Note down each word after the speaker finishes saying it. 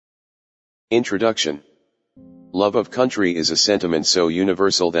Introduction. Love of country is a sentiment so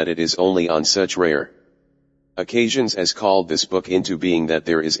universal that it is only on such rare occasions as called this book into being that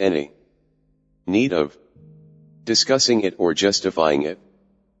there is any need of discussing it or justifying it.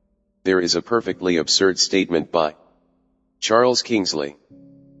 There is a perfectly absurd statement by Charles Kingsley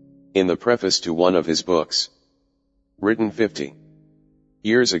in the preface to one of his books, written 50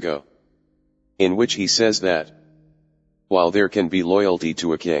 years ago, in which he says that, while there can be loyalty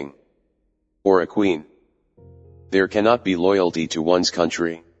to a king or a queen, there cannot be loyalty to one's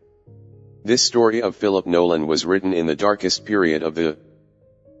country. This story of Philip Nolan was written in the darkest period of the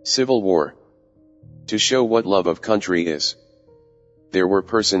Civil War, to show what love of country is. There were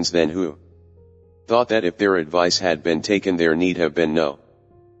persons then who thought that if their advice had been taken there need have been no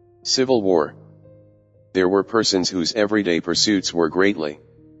civil war. There were persons whose everyday pursuits were greatly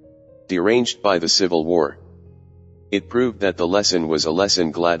deranged by the Civil War. It proved that the lesson was a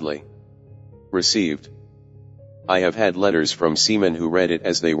lesson gladly received. I have had letters from seamen who read it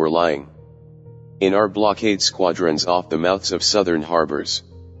as they were lying in our blockade squadrons off the mouths of southern harbors.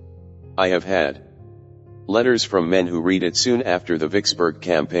 I have had letters from men who read it soon after the Vicksburg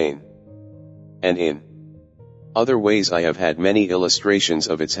campaign. And in other ways I have had many illustrations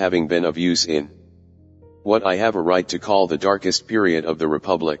of its having been of use in what I have a right to call the darkest period of the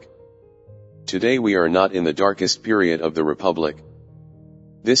Republic. Today we are not in the darkest period of the Republic.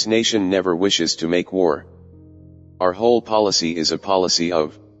 This nation never wishes to make war. Our whole policy is a policy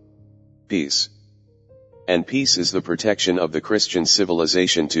of peace. And peace is the protection of the Christian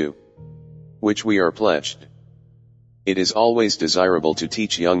civilization to which we are pledged. It is always desirable to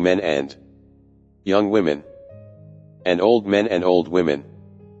teach young men and young women, and old men and old women,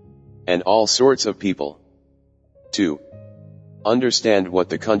 and all sorts of people, to understand what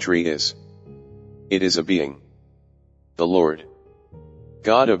the country is. It is a being. The Lord,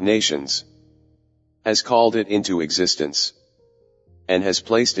 God of nations, has called it into existence, and has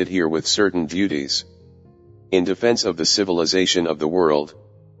placed it here with certain duties, in defense of the civilization of the world.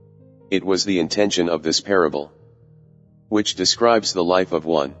 It was the intention of this parable, which describes the life of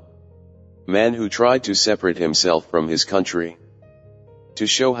one man who tried to separate himself from his country, to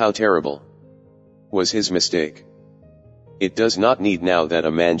show how terrible was his mistake. It does not need now that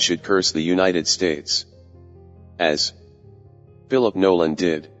a man should curse the United States, as Philip Nolan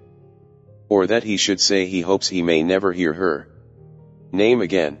did, or that he should say he hopes he may never hear her name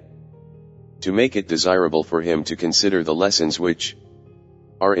again, to make it desirable for him to consider the lessons which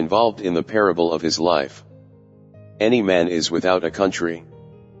are involved in the parable of his life. Any man is without a country,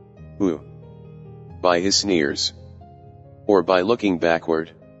 who, by his sneers, or by looking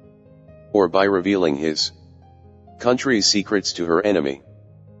backward, or by revealing his country's secrets to her enemy,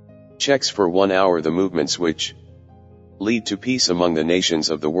 checks for 1 hour the movements which lead to peace among the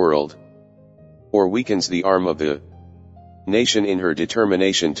nations of the world, or weakens the arm of the nation in her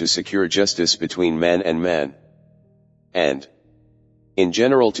determination to secure justice between man and man, and, in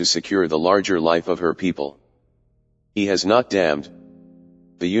general, to secure the larger life of her people. He has not damned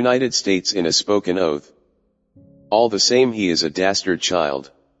the United States in a spoken oath. All the same, he is a dastard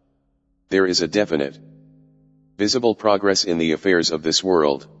child. There is a definite, visible progress in the affairs of this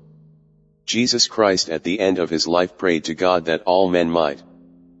world. Jesus Christ at the end of his life prayed to God that all men might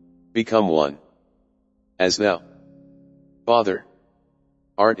become one, as thou, Father,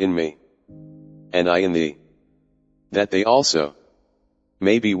 art in me, and I in thee, that they also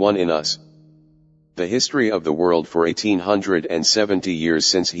may be one in us. The history of the world for 1870 years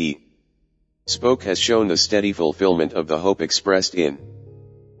since he spoke has shown the steady fulfillment of the hope expressed in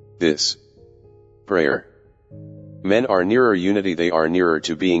this prayer. Men are nearer unity, they are nearer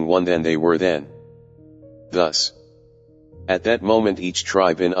to being one than they were then. Thus, at that moment each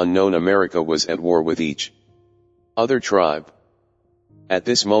tribe in unknown America was at war with each other tribe. At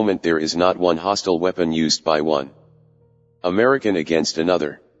this moment there is not one hostile weapon used by one American against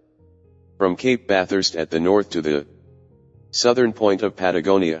another. From Cape Bathurst at the north to the southern point of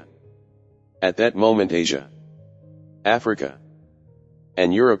Patagonia. At that moment Asia, Africa,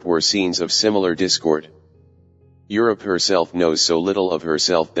 and Europe were scenes of similar discord. Europe herself knows so little of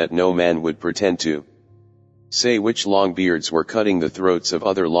herself that no man would pretend to say which Longbeards were cutting the throats of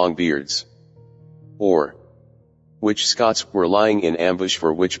other Longbeards, or which Scots were lying in ambush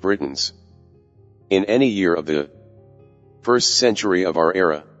for which Britons. In any year of the first century of our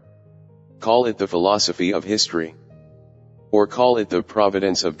era, call it the philosophy of history, or call it the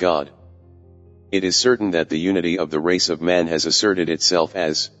providence of God, it is certain that the unity of the race of man has asserted itself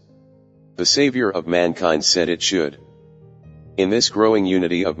as the Savior of mankind said it should. In this growing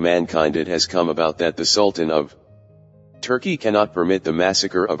unity of mankind it has come about that the Sultan of Turkey cannot permit the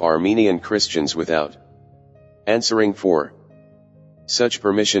massacre of Armenian Christians without answering for such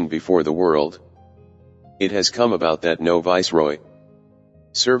permission before the world. It has come about that no viceroy,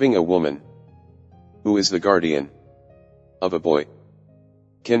 serving a woman, who is the guardian of a boy,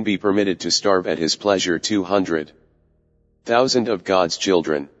 can be permitted to starve at his pleasure 200,000 of God's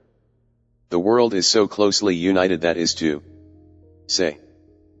children. The world is so closely united, that is to say,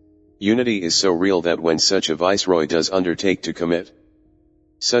 unity is so real that when such a viceroy does undertake to commit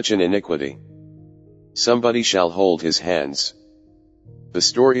such an iniquity, somebody shall hold his hands. The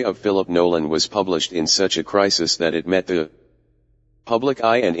story of Philip Nolan was published in such a crisis that it met the public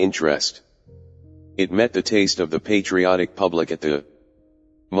eye and interest. It met the taste of the patriotic public at the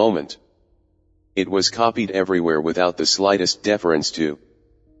moment. It was copied everywhere without the slightest deference to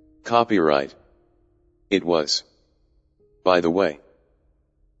copyright. It was, by the way,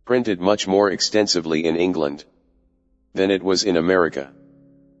 printed much more extensively in England than it was in America.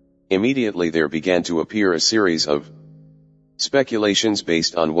 Immediately there began to appear a series of speculations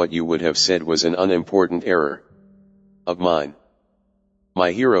based on what you would have said was an unimportant error of mine.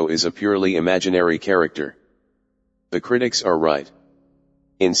 My hero is a purely imaginary character. The critics are right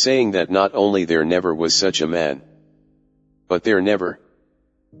in saying that not only there never was such a man, but there never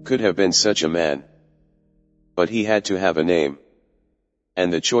could have been such a man. But he had to have a name.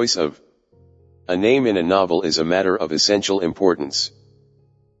 And the choice of a name in a novel is a matter of essential importance,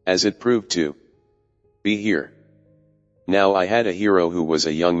 as it proved to be here. Now I had a hero who was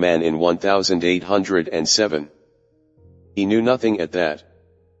a young man in 1807. He knew nothing at that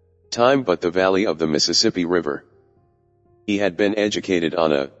time but the valley of the Mississippi River. He had been educated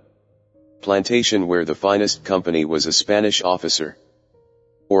on a plantation where the finest company was a Spanish officer,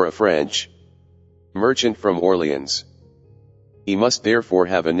 or a French merchant from Orleans. He must therefore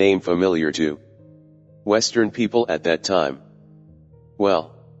have a name familiar to Western people at that time.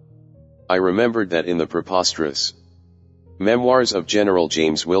 Well, I remembered that in the preposterous memoirs of General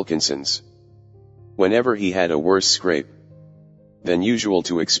James Wilkinson's, whenever he had a worse scrape than usual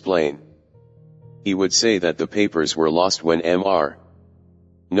to explain, he would say that the papers were lost when M.R.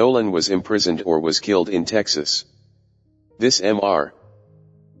 Nolan was imprisoned or was killed in Texas. This M.R.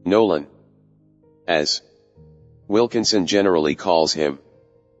 Nolan, as Wilkinson generally calls him,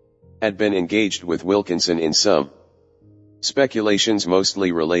 had been engaged with Wilkinson in some speculations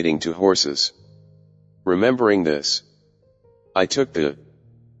mostly relating to horses. Remembering this, I took the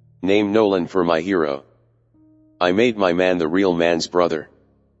name Nolan for my hero. I made my man the real man's brother.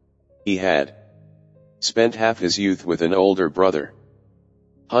 He had spent half his youth with an older brother,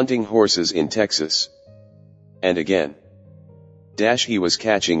 hunting horses in Texas. And again, he was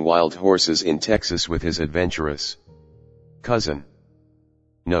catching wild horses in Texas with his adventurous cousin.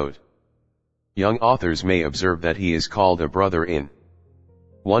 Note: young authors may observe that he is called a brother in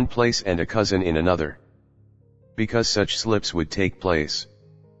one place and a cousin in another, because such slips would take place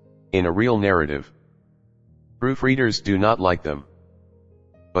in a real narrative. Proofreaders do not like them,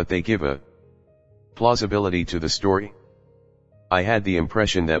 but they give a plausibility to the story. I had the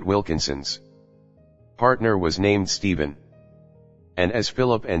impression that Wilkinson's partner was named Stephen, and as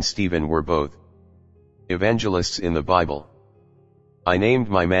Philip and Stephen were both evangelists in the Bible, I named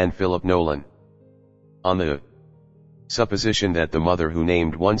my man Philip Nolan, on the supposition that the mother who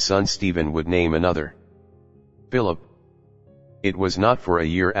named one son Stephen would name another Philip. It was not for a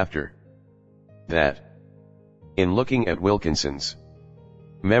year after that, in looking at Wilkinson's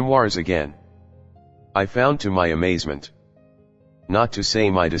memoirs again, I found to my amazement, not to say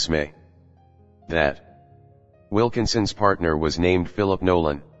my dismay, that Wilkinson's partner was named Philip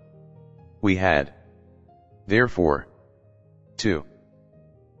Nolan. We had, therefore, two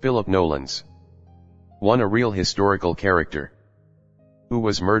Philip Nolans. One a real historical character, who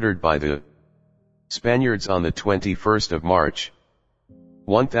was murdered by the Spaniards on the 21st of March,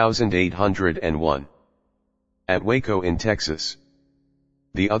 1801, at Waco in Texas.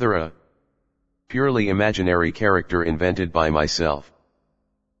 The other a purely imaginary character invented by myself,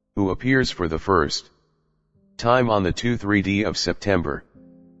 who appears for the first time on the 2-3d of September,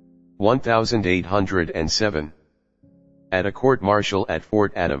 1807, at a court-martial at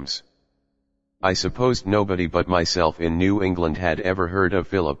Fort Adams. I supposed nobody but myself in New England had ever heard of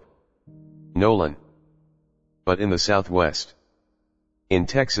Philip Nolan. But in the Southwest, in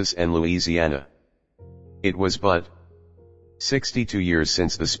Texas and Louisiana, it was but 62 years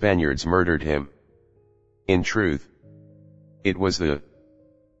since the Spaniards murdered him. In truth, it was the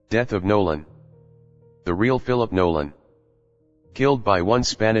death of Nolan, the real Philip Nolan, killed by one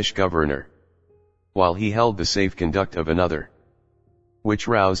Spanish governor, while he held the safe conduct of another, which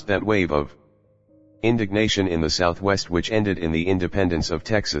roused that wave of Indignation in the Southwest which ended in the independence of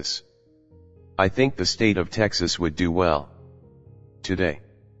Texas. I think the state of Texas would do well today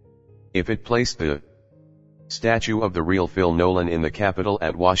if it placed the statue of the real Phil Nolan in the Capitol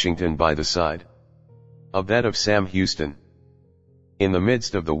at Washington by the side of that of Sam Houston. In the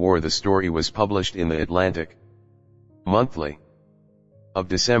midst of the war, the story was published in the Atlantic Monthly of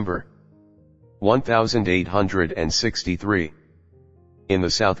December 1863. In the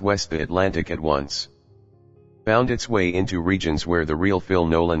Southwest, the Atlantic at once found its way into regions where the real Phil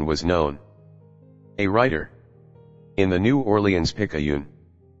Nolan was known. A writer in the New Orleans Picayune,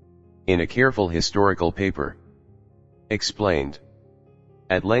 in a careful historical paper, explained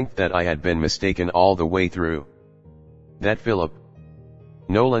at length that I had been mistaken all the way through, that Philip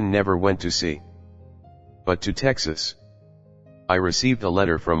Nolan never went to sea, but to Texas. I received a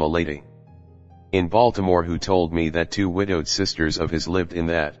letter from a lady in Baltimore who told me that 2 widowed sisters of his lived in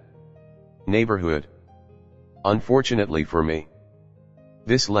that neighborhood. Unfortunately for me,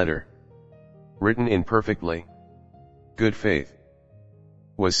 this letter, written in perfectly good faith,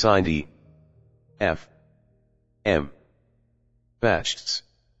 was signed E. F. M. Bachts.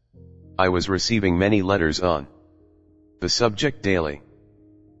 I was receiving many letters on the subject daily.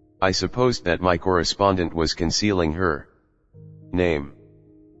 I supposed that my correspondent was concealing her name,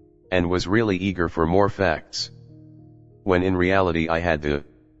 and was really eager for more facts, when in reality I had the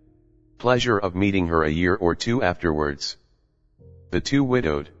pleasure of meeting her a year or 2 afterwards. The 2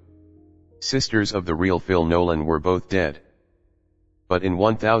 widowed sisters of the real Phil Nolan were both dead. But in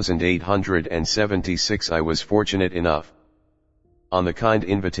 1876 I was fortunate enough, on the kind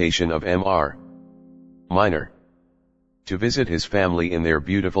invitation of M.R. Minor, to visit his family in their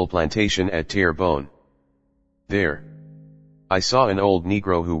beautiful plantation at Terrebonne. There, I saw an old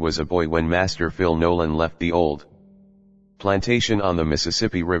Negro who was a boy when Master Phil Nolan left the old plantation on the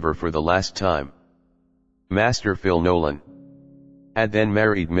Mississippi River for the last time. Master Phil Nolan had then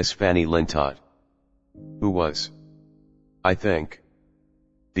married Miss Fanny Lintott, who was, I think,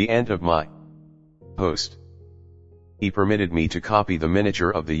 the aunt of my host. He permitted me to copy the miniature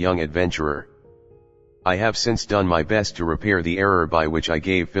of the young adventurer. I have since done my best to repair the error by which I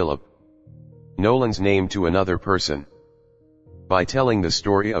gave Philip Nolan's name to another person, by telling the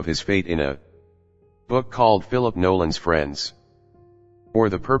story of his fate in a book called Philip Nolan's Friends. For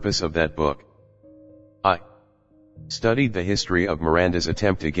the purpose of that book, I studied the history of Miranda's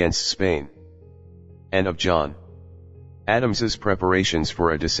attempt against Spain, and of John Adams's preparations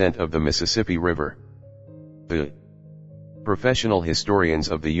for a descent of the Mississippi River. The professional historians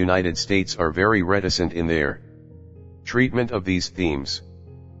of the United States are very reticent in their treatment of these themes.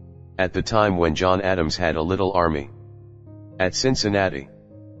 At the time when John Adams had a little army at Cincinnati,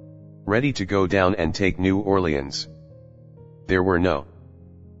 ready to go down and take New Orleans, there were no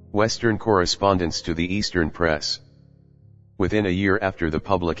Western correspondents to the Eastern press. Within a year after the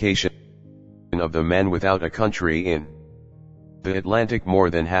publication of The Man Without a Country in the Atlantic, more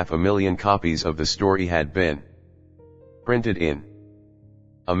than 500,000 copies of the story had been printed in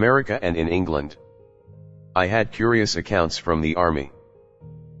America and in England. I had curious accounts from the Army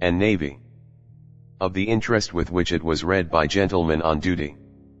and Navy of the interest with which it was read by gentlemen on duty.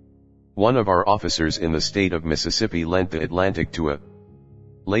 One of our officers in the state of Mississippi lent the Atlantic to a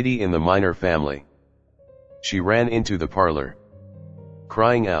lady in the Minor family. She ran into the parlor,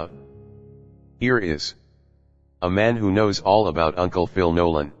 crying out, "Here is a man who knows all about Uncle Phil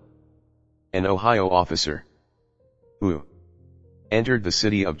Nolan, an Ohio officer, who entered the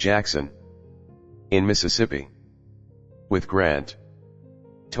city of Jackson, in Mississippi, with Grant.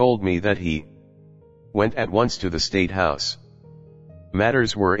 Told me that he went at once to the State House.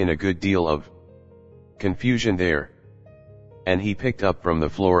 Matters were in a good deal of confusion there, and he picked up from the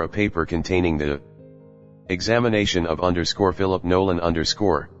floor a paper containing the examination of Philip Nolan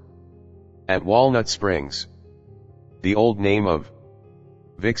at Walnut Springs, the old name of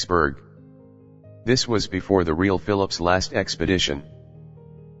Vicksburg. This was before the real Philip's last expedition.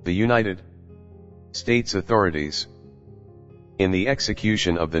 The United States authorities, in the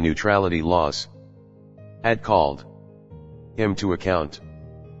execution of the neutrality laws, had called him to account,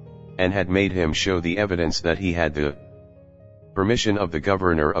 and had made him show the evidence that he had the permission of the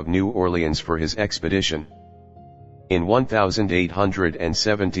governor of New Orleans for his expedition. In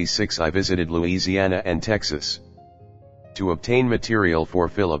 1876 I visited Louisiana and Texas to obtain material for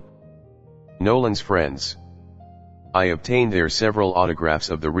Philip Nolan's Friends. I obtained there several autographs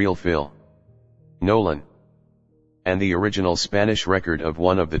of the real Phil Nolan, and the original Spanish record of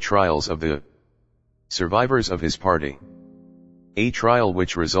one of the trials of the survivors of his party, a trial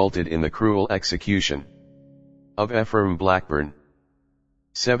which resulted in the cruel execution of Ephraim Blackburn.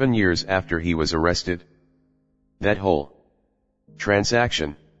 7 years after he was arrested. That whole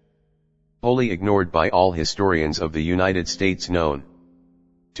transaction, wholly ignored by all historians of the United States known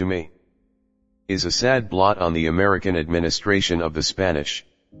to me, is a sad blot on the American administration of the Spanish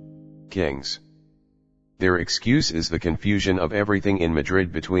kings. Their excuse is the confusion of everything in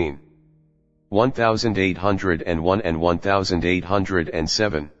Madrid between 1801 and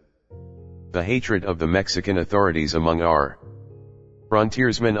 1807. The hatred of the Mexican authorities among our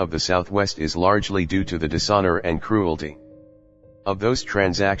frontiersmen of the Southwest is largely due to the dishonor and cruelty of those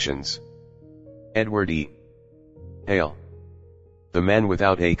transactions. Edward E. Hale, The Man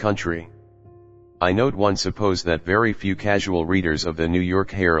Without a Country. I note one suppose that very few casual readers of the New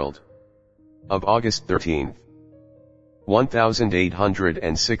York Herald of August 13,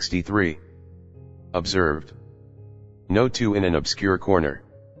 1863, observed, Note 2 in an obscure corner.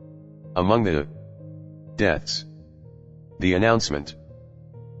 Among the deaths, the announcement,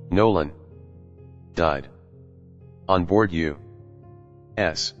 Nolan died on board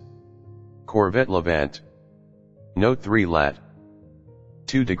U.S. Corvette Levant. Note 3 lat.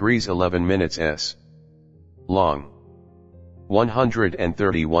 2 degrees 11 minutes S. long.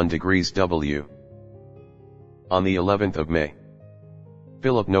 131 degrees W. On the 11th of May.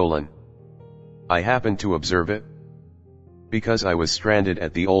 Philip Nolan. I happened to observe it because I was stranded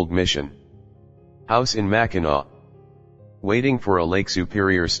at the old mission house in Mackinac, waiting for a Lake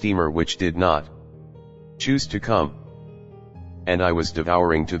Superior steamer which did not choose to come, and I was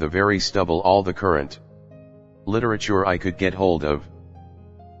devouring to the very stubble all the current literature I could get hold of,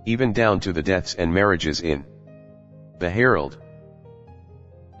 even down to the deaths and marriages in the Herald.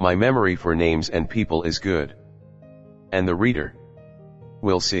 My memory for names and people is good, and the reader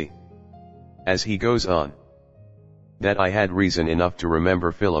will see, as he goes on, that I had reason enough to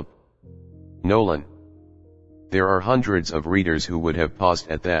remember Philip Nolan. There are hundreds of readers who would have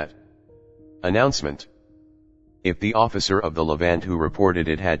paused at that announcement, if the officer of the Levant who reported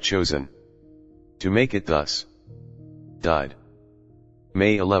it had chosen to make it thus. Died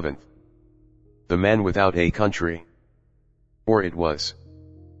May 11th. The Man Without a Country. For it was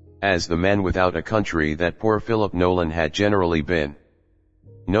as the man without a country that poor Philip Nolan had generally been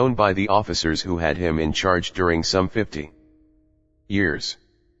known by the officers who had him in charge during some 50 years.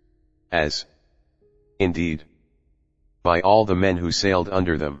 As, indeed, by all the men who sailed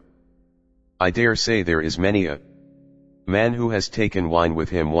under them. I dare say there is many a man who has taken wine with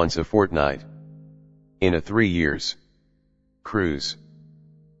him once a fortnight in a 3 years cruise,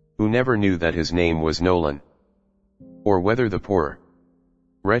 who never knew that his name was Nolan, or whether the poor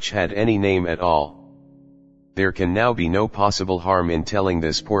wretch had any name at all. There can now be no possible harm in telling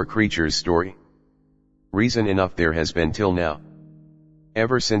this poor creature's story. Reason enough there has been till now.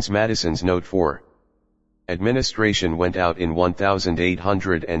 Ever since Madison's Note 4 administration went out in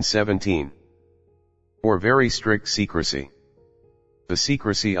 1817. For very strict secrecy. The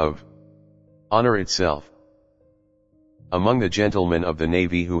secrecy of honor itself. Among the gentlemen of the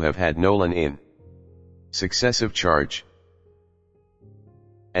Navy who have had Nolan in successive charge.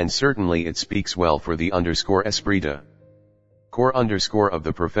 And certainly it speaks well for the esprit de corps of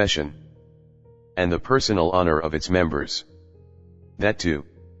the profession, and the personal honor of its members, that to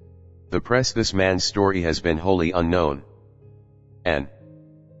the press this man's story has been wholly unknown. And,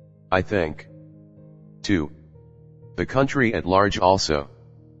 I think, to the country at large also.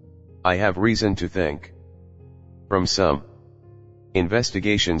 I have reason to think, from some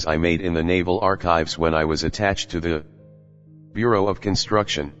investigations I made in the Naval Archives when I was attached to the Bureau of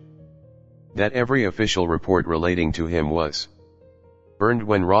Construction, that every official report relating to him was burned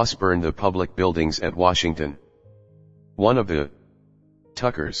when Ross burned the public buildings at Washington. One of the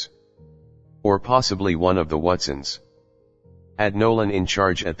Tuckers, or possibly one of the Watsons, had Nolan in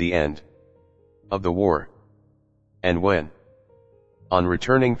charge at the end of the war, and when, on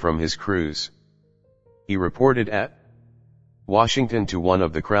returning from his cruise, he reported at Washington to one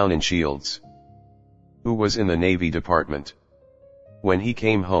of the Crown and Shields, who was in the Navy Department. When he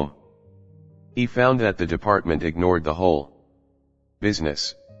came home, he found that the department ignored the whole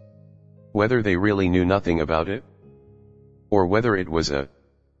business. Whether they really knew nothing about it, or whether it was a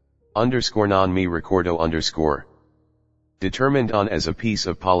non me recordo determined on as a piece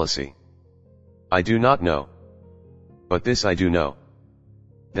of policy, I do not know. But this I do know,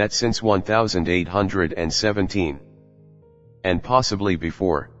 that since 1817, and possibly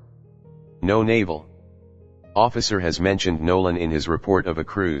before, no naval officer has mentioned Nolan in his report of a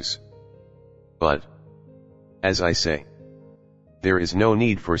cruise. But, as I say, there is no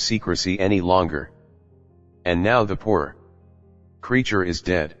need for secrecy any longer. And now the poor creature is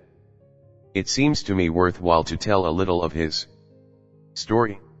dead. It seems to me worthwhile to tell a little of his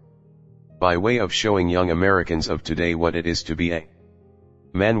Story. By way of showing young Americans of today what it is to be a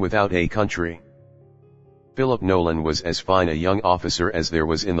man without a country. Philip Nolan was as fine a young officer as there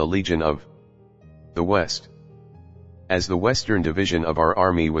was in the Legion of the West, as the Western Division of our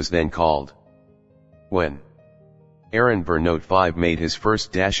army was then called. When Aaron Burr Note 5 made his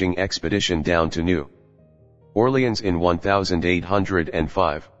first dashing expedition down to New Orleans in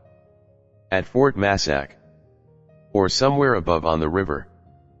 1805, at Fort Massac, or somewhere above on the river,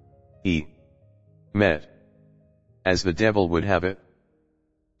 he met, as the devil would have it,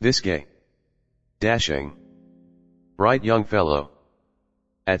 this gay, dashing, bright young fellow,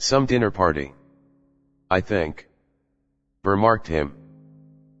 at some dinner party. I think Burr marked him,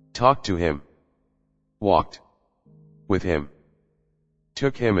 talked to him, walked with him,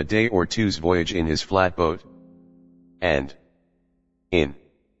 took him a day or two's voyage in his flatboat, and, in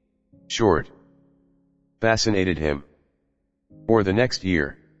short, fascinated him. For the next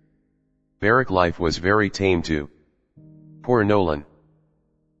year, barrack life was very tame to poor Nolan.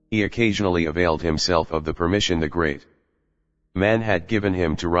 He occasionally availed himself of the permission the great man had given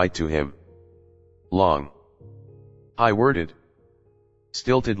him to write to him long, high-worded,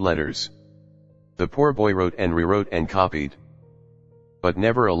 stilted letters. The poor boy wrote and rewrote and copied, but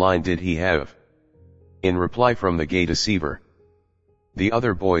never a line did he have in reply from the gay deceiver. The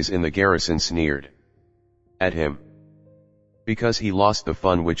other boys in the garrison sneered at him, because he lost the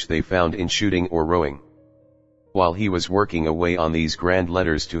fun which they found in shooting or rowing, while he was working away on these grand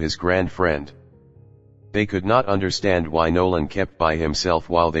letters to his grand friend. They could not understand why Nolan kept by himself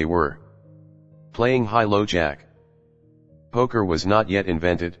while they were playing high-low jack. Poker was not yet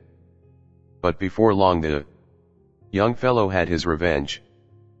invented, but before long the young fellow had his revenge.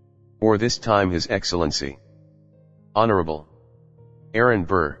 For this time His Excellency, Honorable Aaron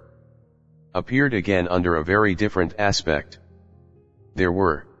Burr, appeared again under a very different aspect. There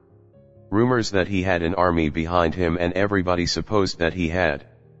were rumors that he had an army behind him, and everybody supposed that he had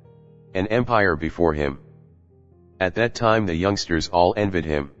an empire before him. At that time the youngsters all envied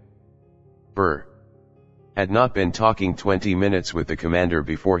him. Burr had not been talking 20 minutes with the commander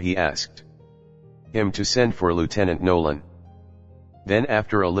before he asked him to send for Lieutenant Nolan. Then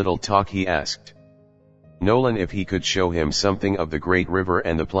after a little talk he asked Nolan if he could show him something of the great river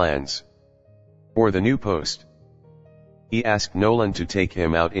and the plans for the new post. He asked Nolan to take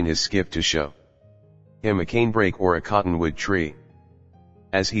him out in his skiff to show him a canebrake or a cottonwood tree,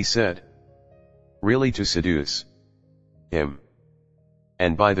 as he said, really to seduce him.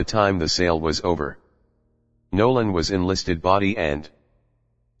 And by the time the sail was over, Nolan was enlisted body and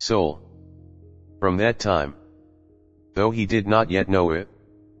soul. From that time, though he did not yet know it,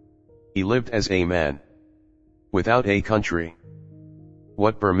 he lived as a man without a country.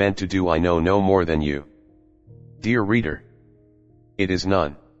 What Burr meant to do I know no more than you, dear reader. It is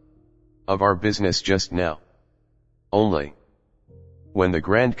none of our business just now. Only, when the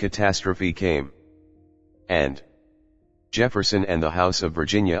grand catastrophe came, and Jefferson and the House of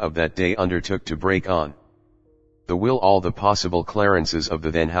Virginia of that day undertook to break on the will all the possible clearances of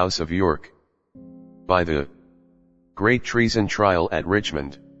the then House of York, by the great treason trial at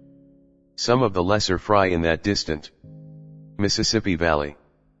Richmond, some of the lesser fry in that distant Mississippi Valley,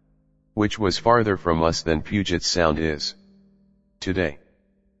 which was farther from us than Puget Sound is today,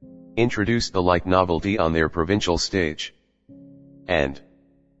 introduced the like novelty on their provincial stage, and,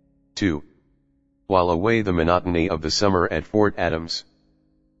 2. While away the monotony of the summer at Fort Adams,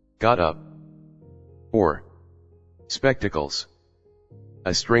 got up, for spectacles,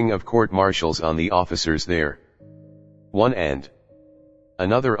 a string of court-martials on the officers there. One and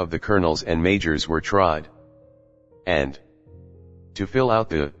another of the colonels and majors were tried, and, to fill out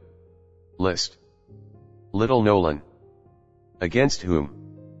the list, little Nolan, against whom,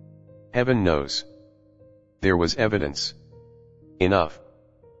 heaven knows, there was evidence enough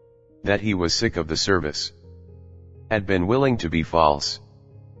that he was sick of the service, had been willing to be false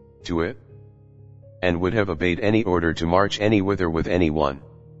to it, and would have obeyed any order to march any whither with anyone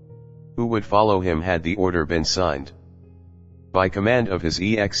who would follow him had the order been signed by command of his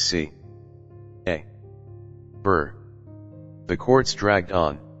Exc. A. Burr. The courts dragged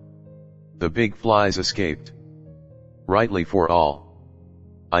on. The big flies escaped. Rightly for all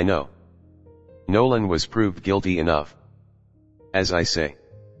I know, Nolan was proved guilty enough, as I say.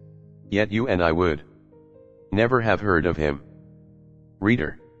 Yet you and I would never have heard of him,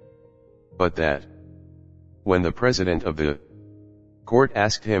 reader, but that, when the president of the court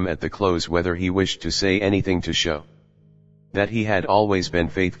asked him at the close whether he wished to say anything to show that he had always been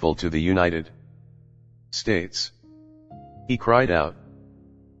faithful to the United States, he cried out,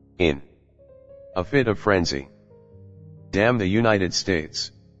 in a fit of frenzy, Damn the United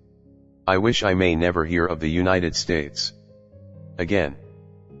States. I wish I may never hear of the United States again.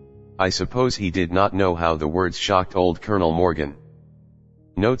 I suppose he did not know how the words shocked old Colonel Morgan.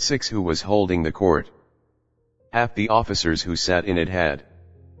 Note 6. Who was holding the court? Half the officers who sat in it had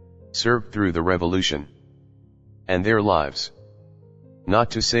served through the Revolution, and their lives,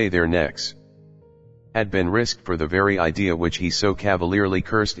 not to say their necks, had been risked for the very idea which he so cavalierly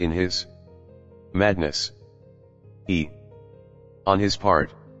cursed in his madness. He, on his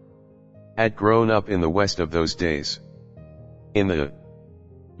part, had grown up in the West of those days, in the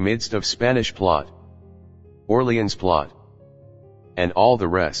midst of Spanish plot, Orleans plot, and all the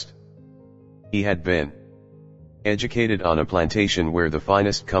rest. He had been educated on a plantation where the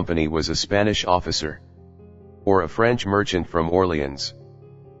finest company was a Spanish officer, or a French merchant from Orleans.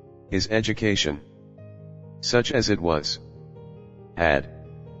 His education, such as it was, had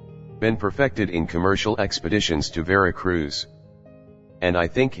been perfected in commercial expeditions to Vera Cruz, and I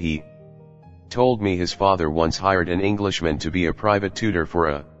think he told me his father once hired an Englishman to be a private tutor for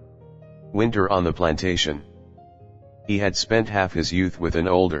a winter on the plantation. He had spent half his youth with an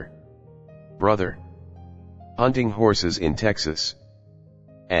older brother, hunting horses in Texas,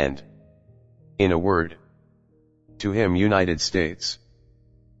 and, in a word, to him United States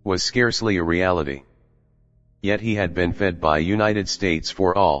was scarcely a reality. Yet he had been fed by United States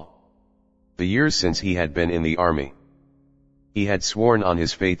for all the years since he had been in the army. He had sworn on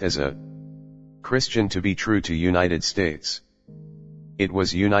his faith as a Christian to be true to United States. It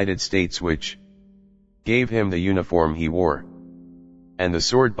was United States which gave him the uniform he wore, and the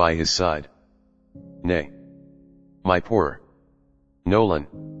sword by his side. Nay, my poor Nolan,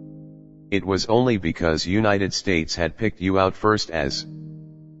 it was only because United States had picked you out first as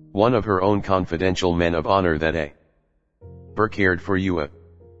one of her own confidential men of honor that ever cared for you a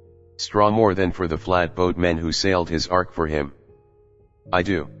straw more than for the flatboat men who sailed his ark for him. I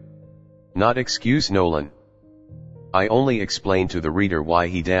do not excuse Nolan. I only explain to the reader why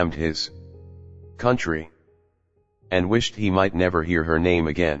he damned his country, and wished he might never hear her name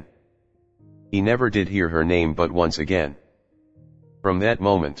again. He never did hear her name but once again. From that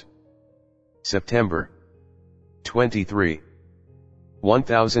moment, September 23,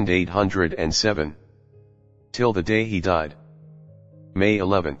 1807, till the day he died, May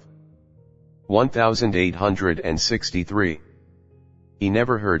 11, 1863, he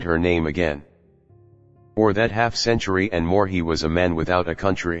never heard her name again. For that half-century and more he was a man without a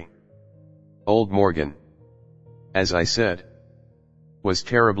country. Old Morgan, as I said, was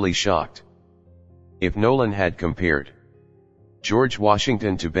terribly shocked. If Nolan had compared George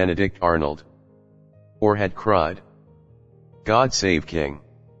Washington to Benedict Arnold, or had cried, "God save King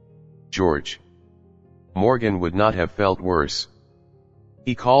George," Morgan would not have felt worse.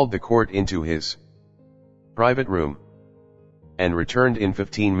 He called the court into his private room, and returned in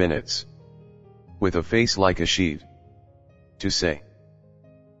 15 minutes, with a face like a sheet, to say,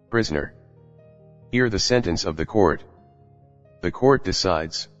 "Prisoner, hear the sentence of the court. The court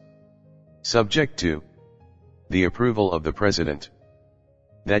decides, subject to the approval of the President,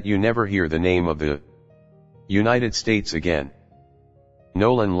 that you never hear the name of the United States again."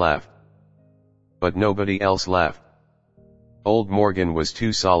 Nolan laughed, but nobody else laughed. Old Morgan was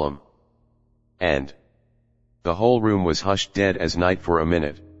too solemn, and the whole room was hushed dead as night for a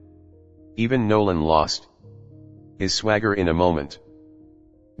minute. Even Nolan lost his swagger in a moment.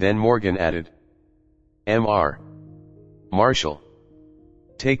 Then Morgan added, "Mr. Marshal,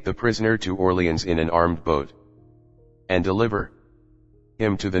 take the prisoner to Orleans in an armed boat, and deliver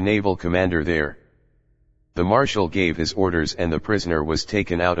him to the naval commander there." The marshal gave his orders and the prisoner was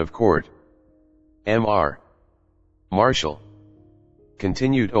taken out of court. "Mr. Marshal,"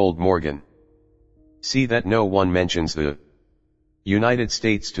 continued old Morgan, "see that no one mentions the United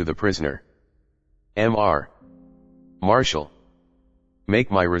States to the prisoner. Mr. Marshal,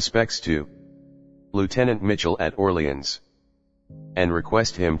 make my respects to Lieutenant Mitchell at Orleans, and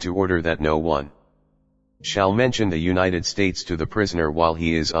request him to order that no one shall mention the United States to the prisoner while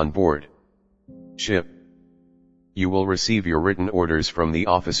he is on board ship. You will receive your written orders from the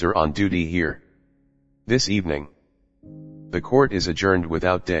officer on duty here this evening. The court is adjourned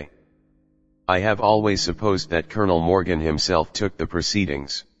without day." I have always supposed that Colonel Morgan himself took the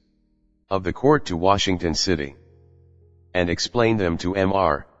proceedings of the court to Washington City, and explained them to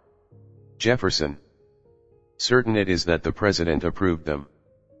Mr. Jefferson. Certain it is that the President approved them.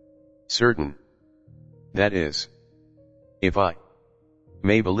 Certain, that is, if I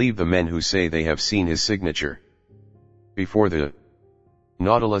may believe the men who say they have seen his signature, before the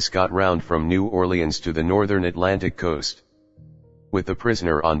Nautilus got round from New Orleans to the northern Atlantic coast, with the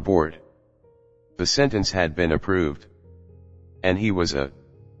prisoner on board. The sentence had been approved. and he was a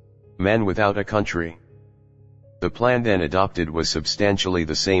man without a country. The plan then adopted was substantially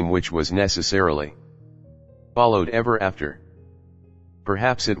the same which was necessarily followed ever after.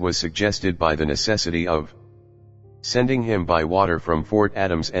 Perhaps it was suggested by the necessity of sending him by water from Fort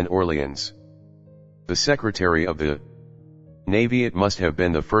Adams and Orleans. The Secretary of the Navy, it must have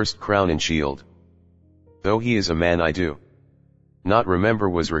been the first Crown and Shield, though he is a man I do not remember,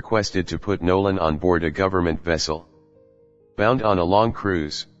 was requested to put Nolan on board a government vessel bound on a long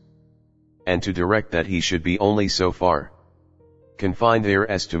cruise, and to direct that he should be only so far confined there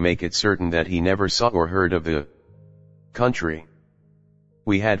as to make it certain that he never saw or heard of the country.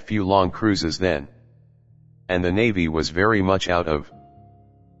 We had few long cruises then, and the Navy was very much out of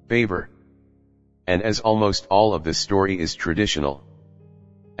favor. And as almost all of this story is traditional,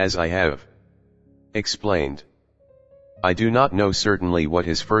 as I have explained, I do not know certainly what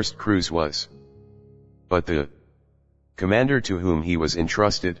his first cruise was, but the commander to whom he was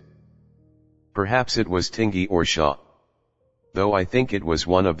entrusted, perhaps it was Tingey or Shaw, though I think it was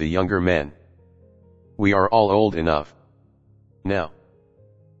one of the younger men. We are all old enough now,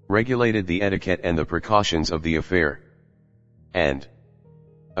 regulated the etiquette and the precautions of the affair, and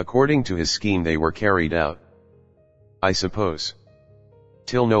according to his scheme they were carried out, I suppose,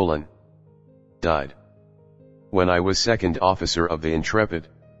 till Nolan died. When I was second officer of the Intrepid,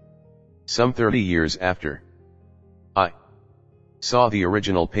 some 30 years after, I saw the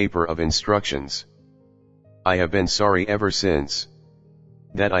original paper of instructions. I have been sorry ever since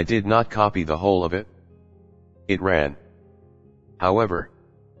that I did not copy the whole of it. It ran, however,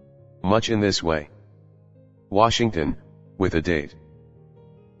 much in this way: Washington, with a date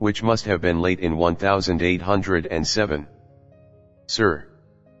which must have been late in 1807. Sir,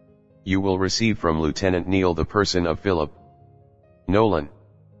 you will receive from Lieutenant Neal the person of Philip Nolan,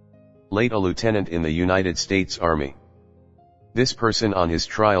 late a lieutenant in the United States Army. This person on his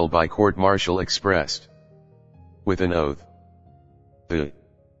trial by court-martial expressed, with an oath, the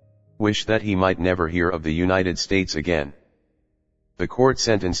wish that he might never hear of the United States again. The court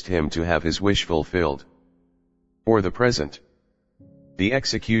sentenced him to have his wish fulfilled. For the present, the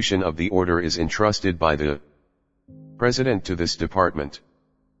execution of the order is entrusted by the President to this department.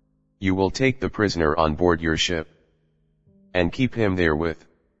 You will take the prisoner on board your ship, and keep him there with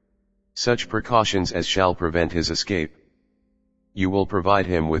such precautions as shall prevent his escape. You will provide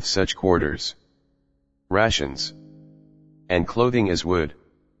him with such quarters, rations, and clothing as would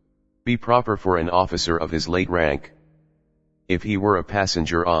be proper for an officer of his late rank, if he were a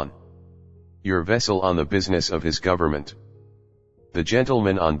passenger on your vessel on the business of his government. The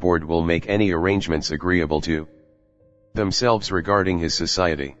gentlemen on board will make any arrangements agreeable to themselves regarding his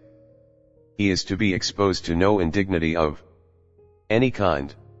society. He is to be exposed to no indignity of any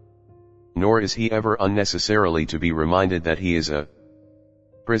kind, nor is he ever unnecessarily to be reminded that he is a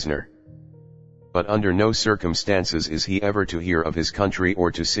prisoner. But under no circumstances is he ever to hear of his country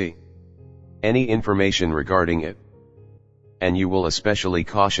or to see any information regarding it. And you will especially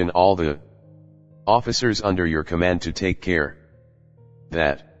caution all the officers under your command to take care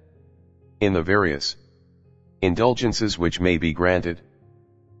that, in the various indulgences which may be granted,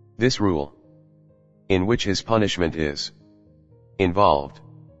 this rule, in which his punishment is involved,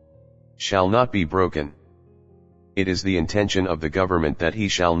 shall not be broken. It is the intention of the government that he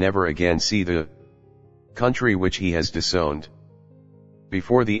shall never again see the country which he has disowned.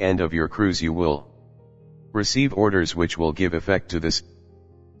 Before the end of your cruise you will receive orders which will give effect to this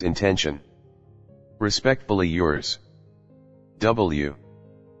intention. Respectfully yours, W.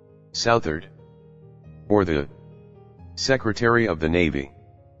 Southard, or the Secretary of the Navy.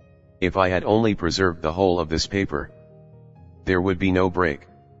 If I had only preserved the whole of this paper, there would be no break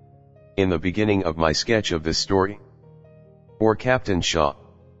in the beginning of my sketch of this story. Or Captain Shaw,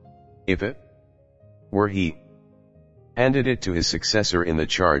 if it were he, handed it to his successor in the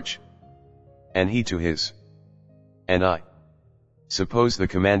charge, and he to his, and I suppose the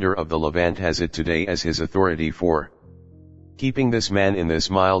commander of the Levant has it today as his authority for keeping this man in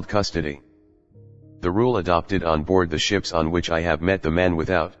this mild custody. The rule adopted on board the ships on which I have met the man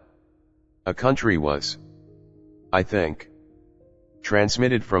without a country was, I think,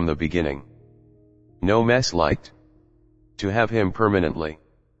 transmitted from the beginning. No mess liked to have him permanently,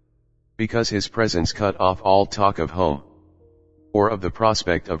 because his presence cut off all talk of home, or of the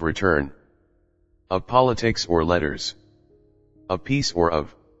prospect of return, of politics or letters, of peace or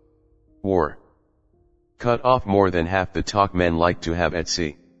of war. Cut off more than half the talk men like to have at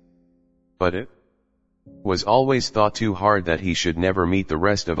sea. But it was always thought too hard that he should never meet the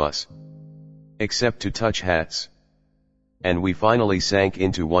rest of us, except to touch hats. And we finally sank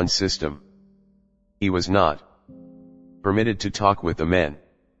into one system. He was not permitted to talk with the men,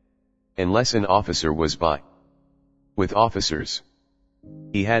 unless an officer was by. With officers,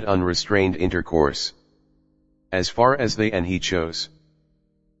 he had unrestrained intercourse, as far as they and he chose.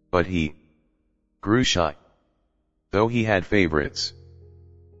 But he grew shy, though he had favorites.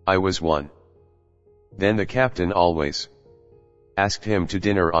 I was one. Then the captain always asked him to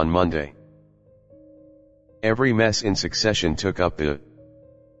dinner on Monday. Every mess in succession took up the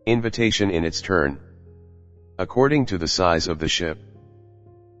invitation in its turn, according to the size of the ship.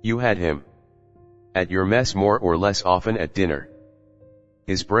 You had him at your mess more or less often at dinner.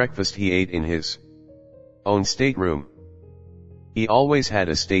 His breakfast he ate in his own stateroom. He always had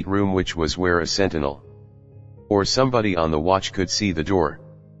a stateroom which was where a sentinel or somebody on the watch could see the door.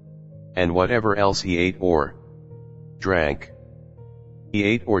 And whatever else he ate or drank, he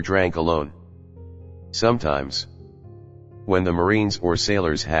ate or drank alone. Sometimes, when the Marines or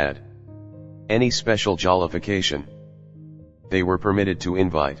sailors had any special jollification, they were permitted to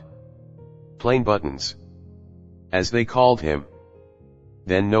invite Plain Buttons, as they called him.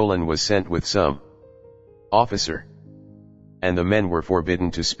 Then Nolan was sent with some officer, and the men were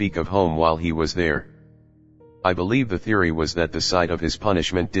forbidden to speak of home while he was there. I believe the theory was that the sight of his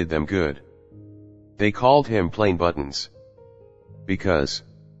punishment did them good. They called him Plain Buttons because,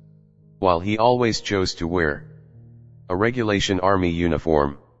 while he always chose to wear a regulation army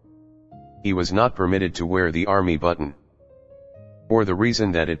uniform, he was not permitted to wear the army button, for the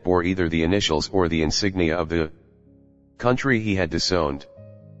reason that it bore either the initials or the insignia of the country he had disowned.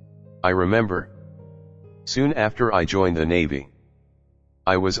 I remember, soon after I joined the Navy,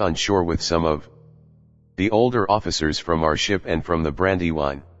 I was on shore with some of the older officers from our ship and from the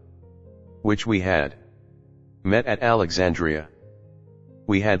Brandywine, which we had met at Alexandria.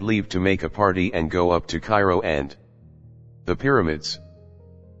 We had leave to make a party and go up to Cairo and the pyramids.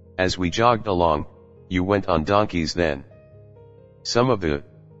 As we jogged along, you went on donkeys then. Some of the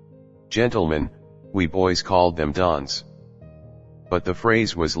gentlemen, we boys called them dons. But the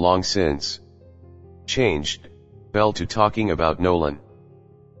phrase was long since changed, fell to talking about Nolan.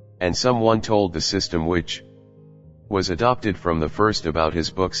 And someone told the system which was adopted from the first about his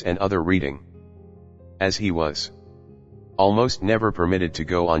books and other reading, as he was almost never permitted to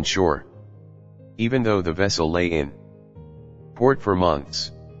go on shore, even though the vessel lay in port for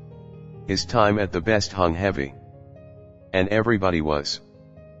months. His time at the best hung heavy, and everybody was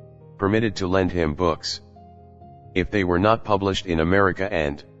permitted to lend him books, if they were not published in America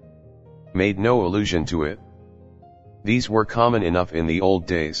and made no allusion to it. These were common enough in the old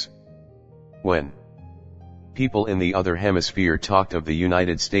days, when people in the other hemisphere talked of the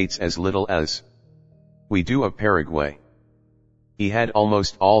United States as little as we do of Paraguay. He had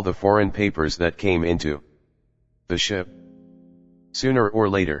almost all the foreign papers that came into the ship, sooner or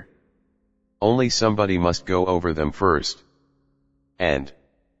later. Only somebody must go over them first, and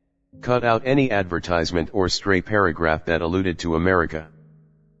cut out any advertisement or stray paragraph that alluded to America.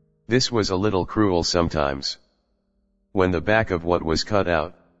 This was a little cruel sometimes, when the back of what was cut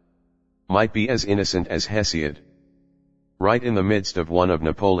out might be as innocent as Hesiod, right in the midst of one of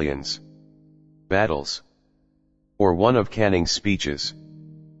Napoleon's battles, or one of Canning's speeches.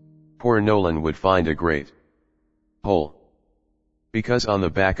 Poor Nolan would find a great hole, because on the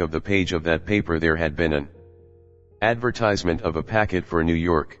back of the page of that paper there had been an advertisement of a packet for New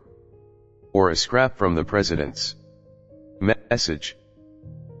York, or a scrap from the president's message.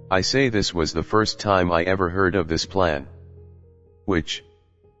 I say this was the first time I ever heard of this plan, which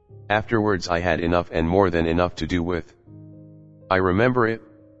afterwards I had enough and more than enough to do with. I remember it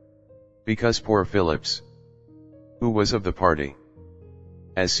because poor Phillips, who was of the party,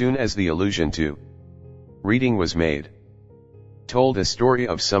 as soon as the allusion to reading was made, told a story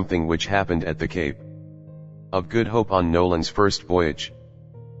of something which happened at the Cape of Good Hope on Nolan's first voyage,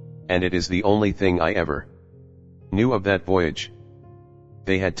 and it is the only thing I ever knew of that voyage.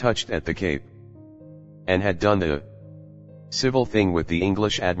 They had touched at the Cape, and had done the civil thing with the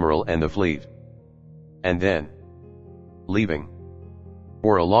English admiral and the fleet, and then, leaving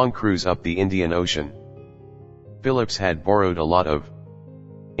for a long cruise up the Indian Ocean, Phillips had borrowed a lot of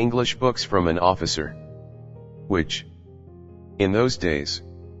English books from an officer, which, in those days,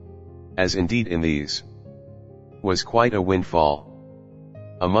 as indeed in these, was quite a windfall.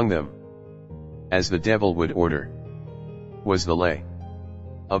 Among them, as the devil would order, was the Lay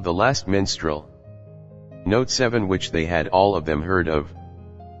of the Last Minstrel, Note 7, which they had all of them heard of,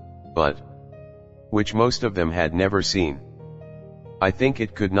 but which most of them had never seen. I think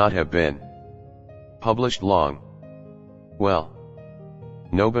it could not have been published long. Well,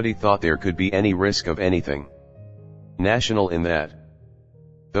 nobody thought there could be any risk of anything national in that,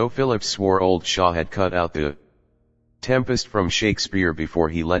 though Phillips swore old Shaw had cut out the Tempest from Shakespeare before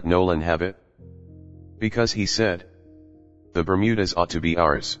he let Nolan have it? Because he said, the Bermudas ought to be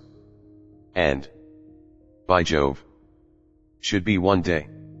ours. And, by Jove, should be one day.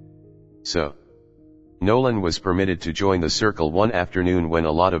 So, Nolan was permitted to join the circle one afternoon when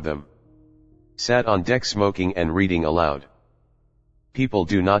a lot of them sat on deck smoking and reading aloud. People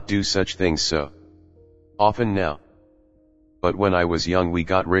do not do such things so often now. But when I was young we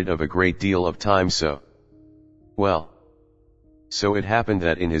got rid of a great deal of time so well. So it happened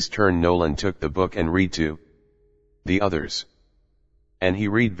that in his turn Nolan took the book and read to the others. And he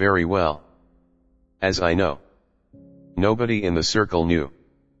read very well. As I know, nobody in the circle knew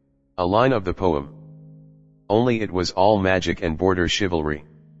a line of the poem. Only it was all magic and border chivalry.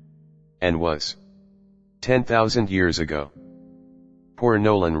 And was 10,000 years ago. Poor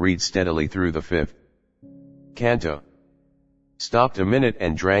Nolan read steadily through the 5th canto. Stopped a minute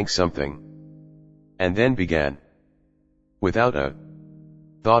and drank something. And then began. Without a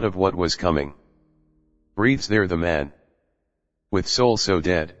thought of what was coming. Breathes there the man, with soul so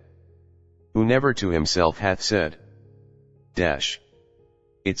dead, who never to himself hath said, dash.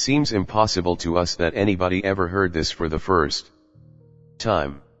 It seems impossible to us that anybody ever heard this for the first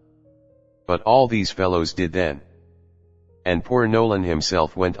time. But all these fellows did then. And poor Nolan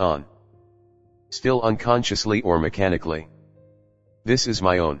himself went on. Still unconsciously or mechanically. This is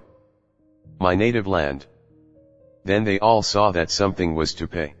my own. My native land. Then they all saw that something was to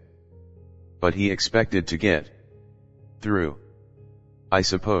pay. But he expected to get through, I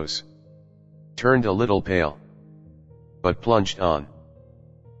suppose. Turned a little pale. But plunged on.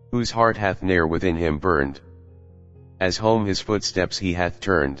 Whose heart hath ne'er within him burned. As home his footsteps he hath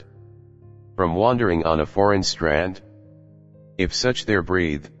turned. From wandering on a foreign strand. If such there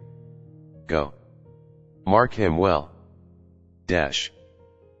breathe. Go. Mark him well. Dash.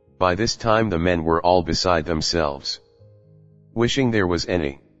 By this time the men were all beside themselves. Wishing there was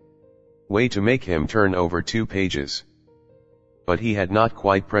any way to make him turn over 2 pages. But he had not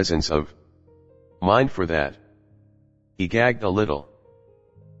quite presence of mind for that. He gagged a little.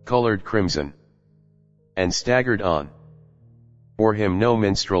 Colored crimson. And staggered on. For him no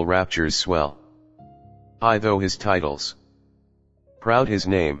minstrel raptures swell. High though his titles. Proud his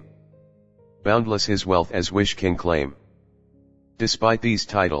name. Boundless his wealth as wish can claim. Despite these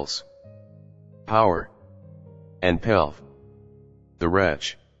titles, power, and pelf, the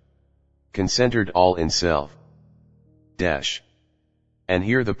wretch, concentred all in self. Dash. And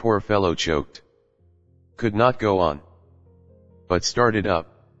here the poor fellow choked. Could not go on. But started up.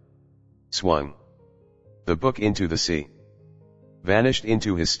 Swung the book into the sea. Vanished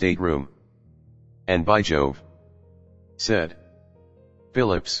into his stateroom. And by Jove, said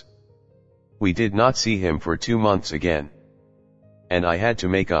Phillips, we did not see him for 2 months again. And I had to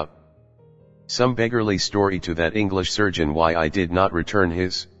make up some beggarly story to that English surgeon why I did not return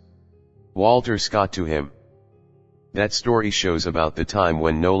his Walter Scott to him. That story shows about the time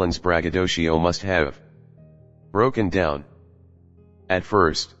when Nolan's braggadocio must have broken down. At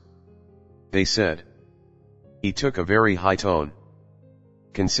first, they said, he took a very high tone.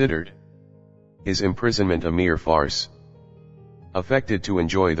 Considered his imprisonment a mere farce. Affected to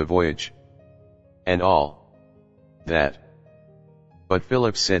enjoy the voyage. And all that. But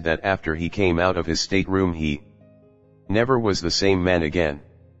Phillips said that after he came out of his stateroom he never was the same man again.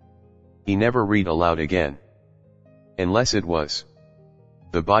 He never read aloud again. Unless it was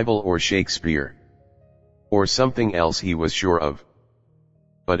the Bible or Shakespeare. Or something else he was sure of.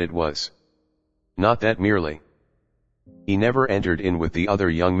 But it was not that merely. He never entered in with the other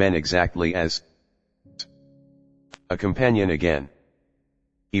young men exactly as a companion again.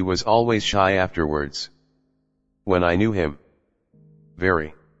 He was always shy afterwards. When I knew him,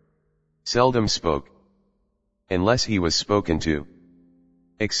 very seldom spoke. Unless he was spoken to.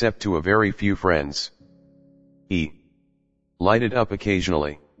 Except to a very few friends. He lighted up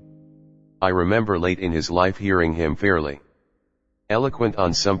occasionally. I remember late in his life hearing him fairly eloquent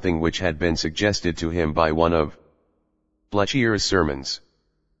on something which had been suggested to him by one of Fletcher's sermons.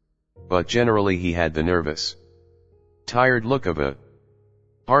 But generally he had the nervous, tired look of a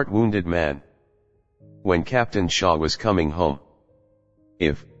heart-wounded man. When Captain Shaw was coming home,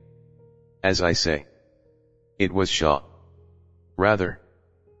 if, as I say, it was Shaw, rather,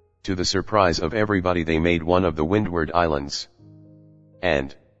 to the surprise of everybody they made one of the Windward Islands,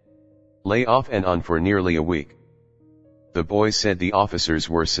 and lay off and on for nearly a week. The boys said the officers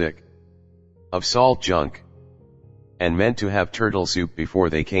were sick of salt junk, and meant to have turtle soup before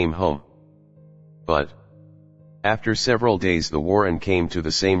they came home. But, after several days the Warren came to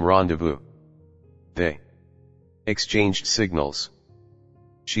the same rendezvous. They exchanged signals.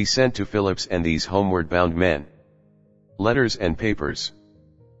 She sent to Phillips and these homeward bound men letters and papers,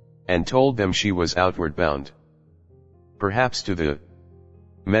 and told them she was outward bound, perhaps to the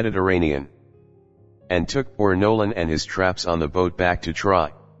Mediterranean, and took poor Nolan and his traps on the boat back to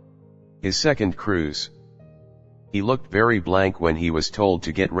try his second cruise. He looked very blank when he was told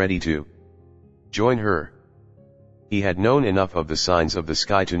to get ready to join her. He had known enough of the signs of the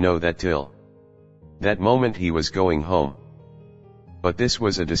sky to know that till that moment he was going home. But this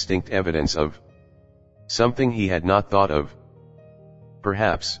was a distinct evidence of something he had not thought of.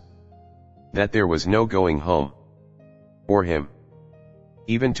 Perhaps that there was no going home for him,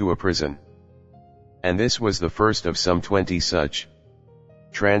 even to a prison. And this was the first of some 20 such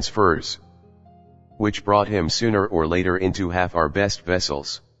transfers, which brought him sooner or later into half our best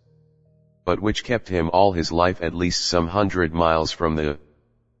vessels, but which kept him all his life at least some 100 miles from the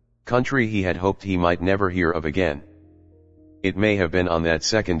country he had hoped he might never hear of again. It may have been on that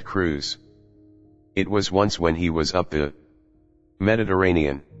second cruise. It was once when he was up the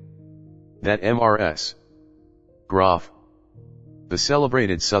Mediterranean that M.R.S. Graf, the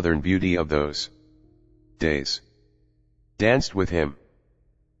celebrated southern beauty of those days, danced with him.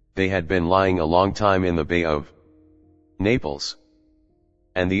 They had been lying a long time in the Bay of Naples,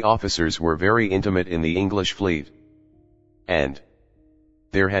 and the officers were very intimate in the English fleet, and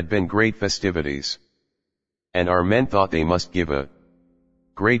there had been great festivities, and our men thought they must give a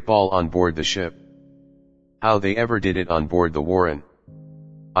great ball on board the ship. How they ever did it on board the Warren,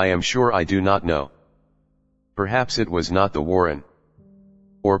 I am sure I do not know. Perhaps it was not the Warren,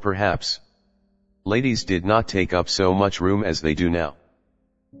 or perhaps ladies did not take up so much room as they do now.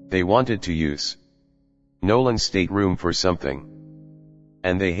 They wanted to use Nolan's stateroom for something,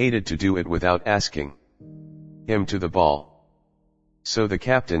 and they hated to do it without asking him to the ball. So the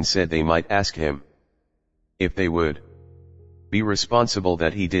captain said they might ask him if they would be responsible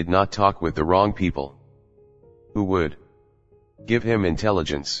that he did not talk with the wrong people, who would give him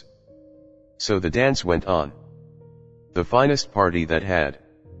intelligence. So the dance went on. The finest party that had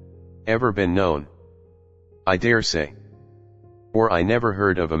ever been known, I dare say. For I never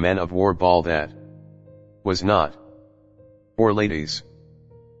heard of a man-of-war ball that was not for ladies.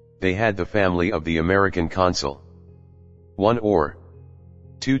 They had the family of the American consul, 1 or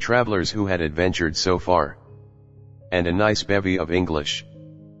 2 travelers who had adventured so far, and a nice bevy of English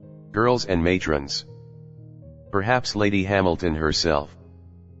girls and matrons. Perhaps Lady Hamilton herself.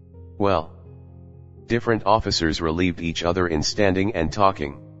 Well, different officers relieved each other in standing and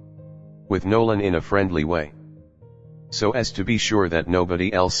talking with Nolan in a friendly way, so as to be sure that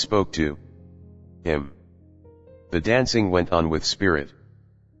nobody else spoke to him. The dancing went on with spirit,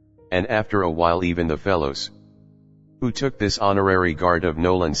 and after a while even the fellows who took this honorary guard of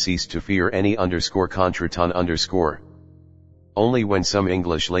Nolan ceased to fear any _contretemps_. Only when some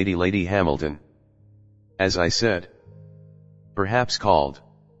English Lady Hamilton, as I said, perhaps called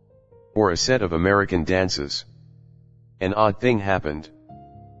for a set of American dances, an odd thing happened.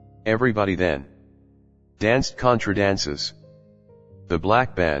 Everybody then danced contra-dances. The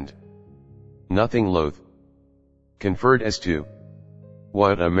black band, nothing loath, conferred as to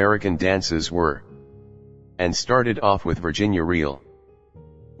what American dances were, and started off with Virginia Reel,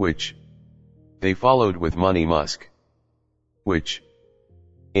 which they followed with Money Musk, which,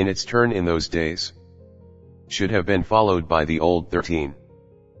 in its turn in those days, should have been followed by the Old 13.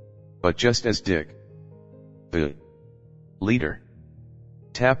 But just as Dick, the leader,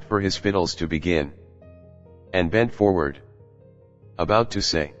 tapped for his fiddles to begin, and bent forward, about to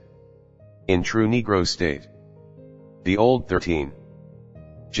say, in true Negro state, the Old 13,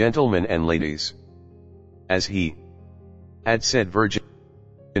 gentlemen and ladies, as he had said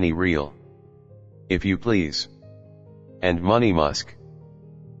Virginia Reel, if you please, and Money Musk,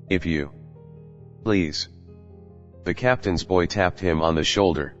 if you please. The captain's boy tapped him on the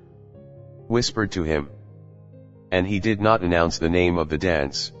shoulder, whispered to him, and he did not announce the name of the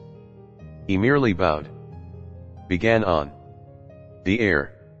dance. He merely bowed, began on the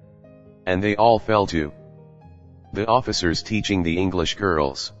air, and they all fell to. The officers teaching the English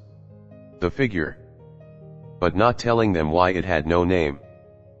girls the figure, but not telling them why it had no name.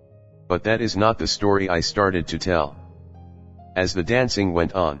 But that is not the story I started to tell. As the dancing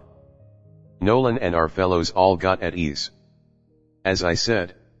went on, Nolan and our fellows all got at ease, as I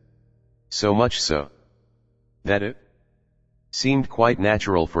said, so much so that it seemed quite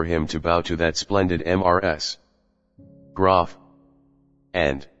natural for him to bow to that splendid M.R.S. Graf,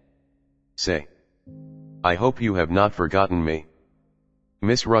 and say, I hope you have not forgotten me,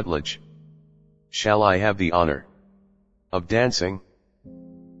 Miss Rutledge. Shall I have the honor of dancing?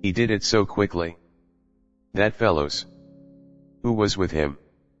 He did it so quickly that fellows who was with him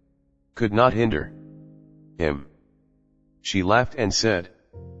could not hinder him. She laughed and said,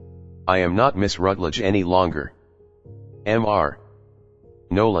 "I am not Miss Rutledge any longer, Mr.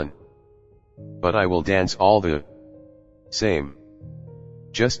 Nolan. But I will dance all the same."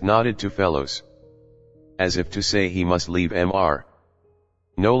 Just nodded to Fellows, as if to say he must leave Mr.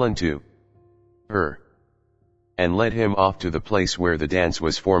 Nolan to her, and led him off to the place where the dance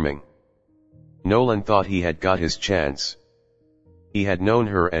was forming. Nolan thought he had got his chance. He had known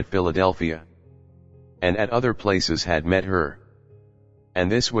her at Philadelphia, and at other places had met her.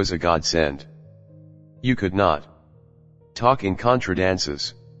 And this was a godsend. You could not talk in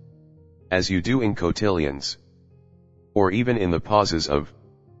contradances, as you do in cotillions, or even in the pauses of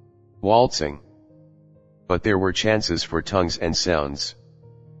waltzing. But there were chances for tongues and sounds,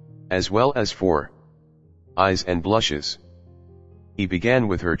 as well as for eyes and blushes. He began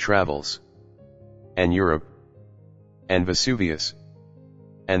with her travels, and Europe, and Vesuvius,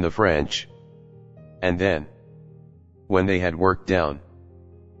 and the French. And then, when they had worked down,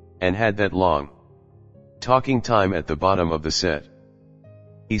 and had that long talking time at the bottom of the set,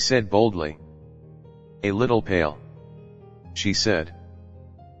 he said boldly, "A little pale," she said,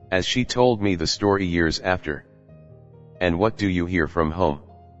 as she told me the story years after. "And what do you hear from home,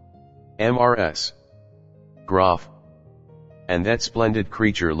 Mrs. Graf?" And that splendid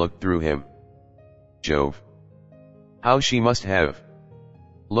creature looked through him. Jove! How she must have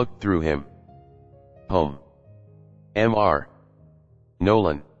looked through him. "Home, Mr.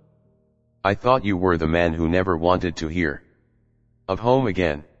 Nolan. I thought you were the man who never wanted to hear of home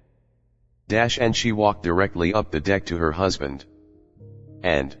again." And she walked directly up the deck to her husband,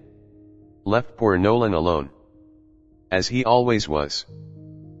 and left poor Nolan alone, as he always was.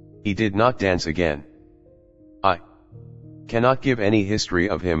 He did not dance again. I cannot give any history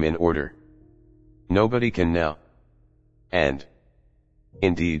of him in order. Nobody can now. And,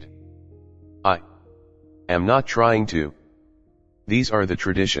 indeed, I am not trying to. These are the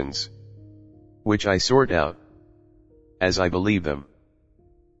traditions, which I sort out, as I believe them,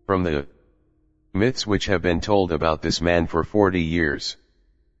 from the myths which have been told about this man for 40 years.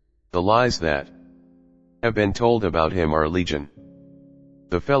 The lies that have been told about him are legion.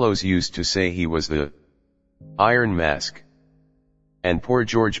 The fellows used to say he was the Iron Mask, and poor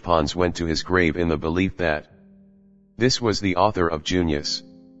George Pons went to his grave in the belief that this was the author of Junius,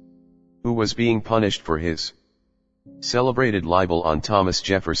 who was being punished for his celebrated libel on Thomas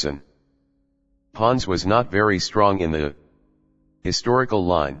Jefferson. Pons was not very strong in the historical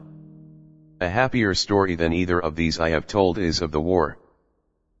line. A happier story than either of these I have told is of the war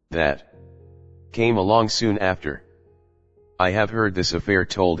that came along soon after. I have heard this affair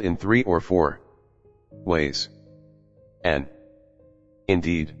told in 3 or 4 ways. And,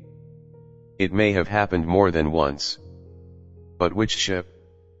 indeed, it may have happened more than once. But which ship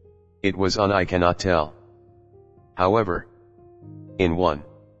it was on I cannot tell. However, in one,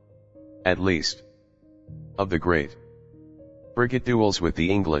 at least, of the great frigate duels with the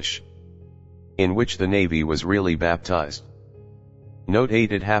English, in which the Navy was really baptized. Note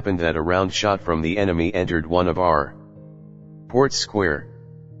 8. It happened that a round shot from the enemy entered one of our ports square,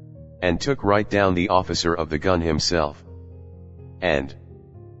 and took right down the officer of the gun himself, and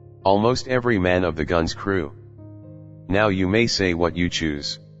almost every man of the gun's crew. Now you may say what you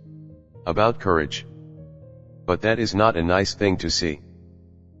choose about courage, but that is not a nice thing to see.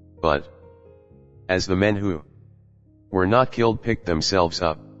 But, as the men who were not killed picked themselves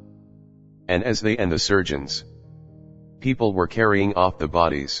up, and as they and the surgeons people were carrying off the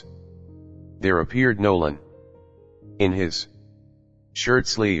bodies, there appeared Nolan, in his shirt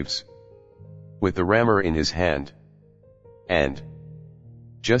sleeves, with the rammer in his hand, and,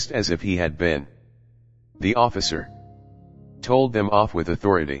 just as if he had been the officer, told them off with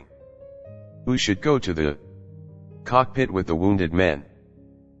authority who should go to the cockpit with the wounded men,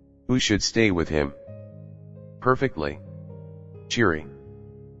 who should stay with him. Perfectly cheery,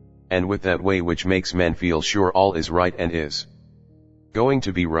 and with that way which makes men feel sure all is right and is going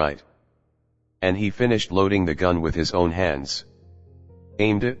to be right. And he finished loading the gun with his own hands,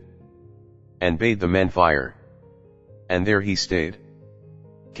 aimed it, and bade the men fire. And there he stayed,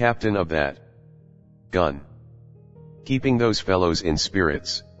 captain of that gun, keeping those fellows in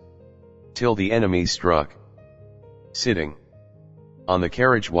spirits, till the enemy struck, sitting on the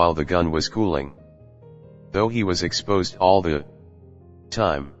carriage while the gun was cooling, though he was exposed all the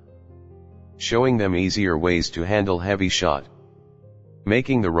time, showing them easier ways to handle heavy shot,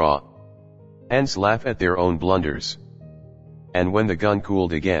 making the raw ends laugh at their own blunders. And when the gun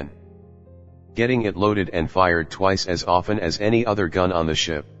cooled again, getting it loaded and fired twice as often as any other gun on the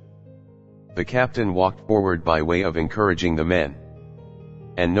ship, the captain walked forward by way of encouraging the men,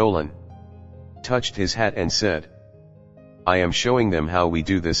 and Nolan touched his hat and said, I am showing them how we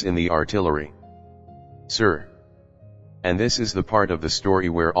do this in the artillery. Sir. And this is the part of the story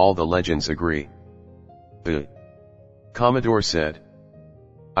where all the legends agree. The Commodore said,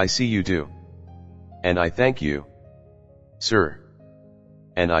 I see you do. And I thank you, sir.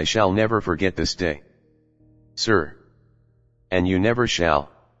 And I shall never forget this day, sir. And you never shall,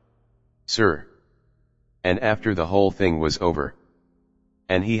 sir. And after the whole thing was over,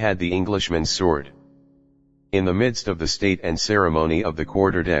 and he had the Englishman's sword in the midst of the state and ceremony of the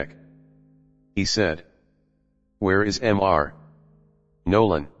quarter-deck, he said, Where is M.R.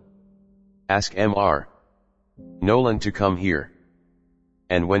 Nolan? Ask M.R. Nolan to come here.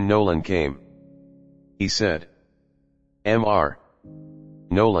 And when Nolan came, he said, M.R.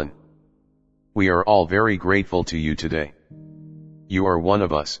 Nolan, we are all very grateful to you today. You are one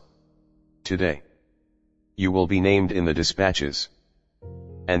of us. Today, you will be named in the dispatches.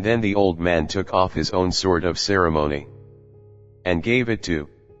 And then the old man took off his own sword of ceremony, and gave it to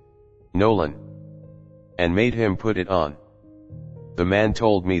Nolan, and made him put it on. The man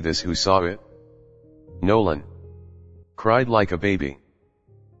told me this who saw it. Nolan cried like a baby.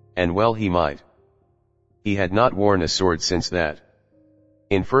 And well he might. He had not worn a sword since that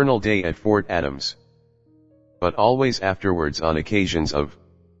infernal day at Fort Adams. But always afterwards on occasions of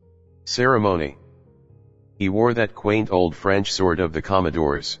ceremony, he wore that quaint old French sword of the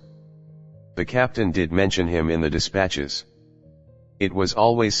Commodore's. The captain did mention him in the dispatches. It was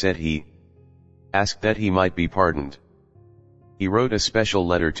always said he asked that he might be pardoned. He wrote a special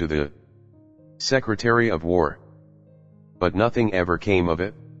letter to the Secretary of War. But nothing ever came of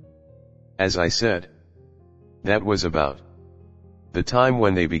it. As I said, that was about the time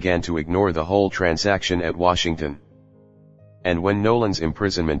when they began to ignore the whole transaction at Washington. And when Nolan's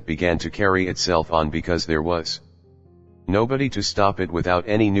imprisonment began to carry itself on because there was nobody to stop it without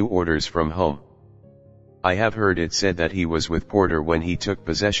any new orders from home. I have heard it said that he was with Porter when he took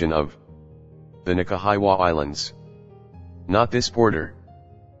possession of the Nakahiwa Islands. Not this Porter,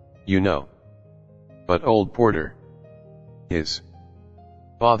 you know, but old Porter, his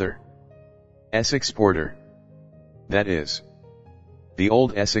father, Essex Porter. That is, the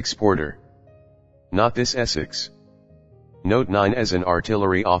old Essex Porter. Not this Essex. Note 9. As an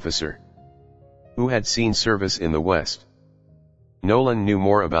artillery officer who had seen service in the West, Nolan knew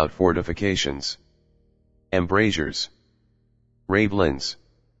more about fortifications, embrasures, ravelins,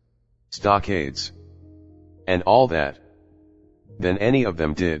 stockades, and all that, than any of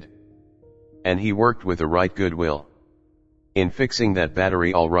them did. And he worked with a right good will in fixing that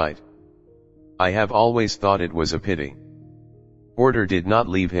battery all right. I have always thought it was a pity Porter did not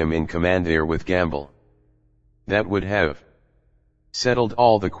leave him in command there with Gamble. That would have settled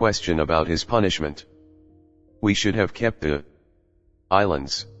all the question about his punishment. We should have kept the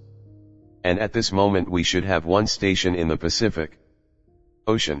islands. And at this moment we should have one station in the Pacific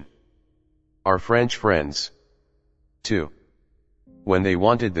Ocean. Our French friends, too, when they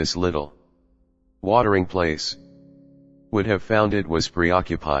wanted this little watering place, would have found it was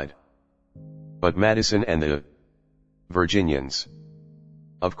preoccupied. But Madison and the Virginians,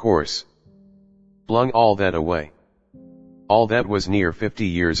 of course, flung all that away. All that was near 50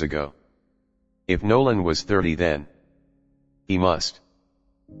 years ago. If Nolan was 30 then, he must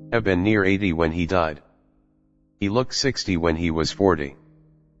have been near 80 when he died. He looked 60 when he was 40.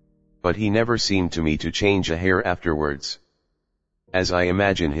 But he never seemed to me to change a hair afterwards. As I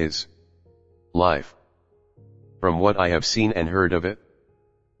imagine his life, from what I have seen and heard of it,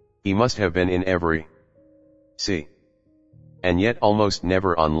 he must have been in every sea, and yet almost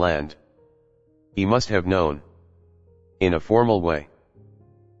never on land. He must have known, in a formal way,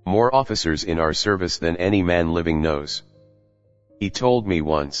 more officers in our service than any man living knows. He told me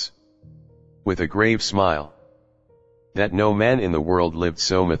once, with a grave smile, that no man in the world lived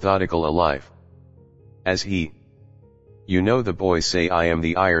so methodical a life as he. You know the boys say I am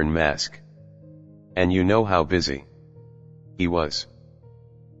the Iron Mask. And you know how busy he was.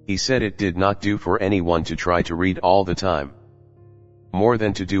 He said it did not do for anyone to try to read all the time, more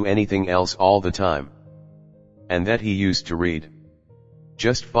than to do anything else all the time. And that he used to read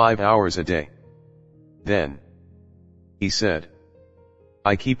just 5 hours a day. Then, he said,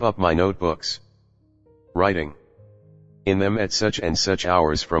 I keep up my notebooks, writing in them at such and such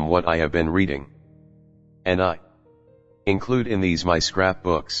hours from what I have been reading. And I include in these my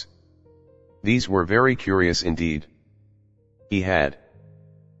scrapbooks. These were very curious indeed. He had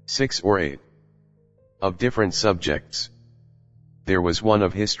 6 or 8 of different subjects. There was one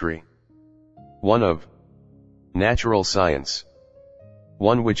of history, one of natural science,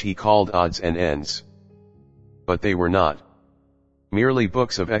 one which he called odds and ends. But they were not merely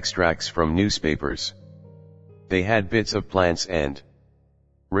books of extracts from newspapers. They had bits of plants and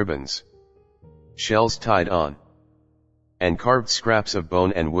ribbons, shells tied on, and carved scraps of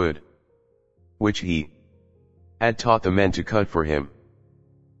bone and wood, which he had taught the men to cut for him,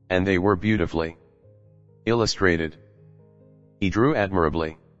 and they were beautifully illustrated. He drew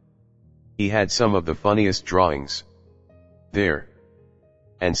admirably. He had some of the funniest drawings there,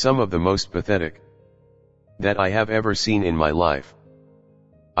 and some of the most pathetic that I have ever seen in my life.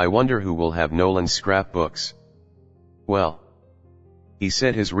 I wonder who will have Nolan's scrapbooks. Well, he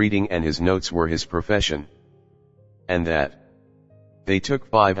said his reading and his notes were his profession, and that they took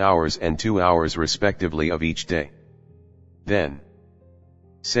 5 hours and 2 hours respectively of each day. Then,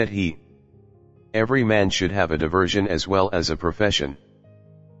 said he, every man should have a diversion as well as a profession.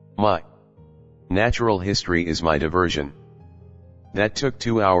 My natural history is my diversion. That took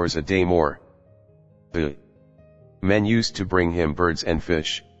 2 hours a day more. The men used to bring him birds and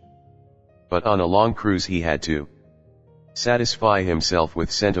fish, but on a long cruise he had to satisfy himself with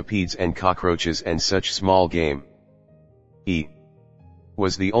centipedes and cockroaches and such small game. He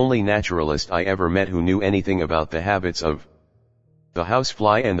was the only naturalist I ever met who knew anything about the habits of the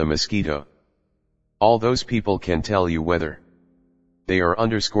housefly and the mosquito. All those people can tell you whether they are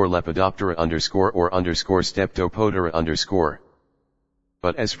 _Lepidoptera or _Steptopodera .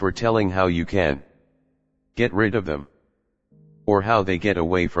 But as for telling how you can get rid of them, or how they get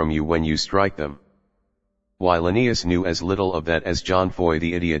away from you when you strike them, why, Linnaeus knew as little of that as John Foy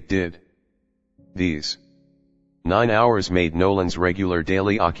the idiot did. These 9 hours made Nolan's regular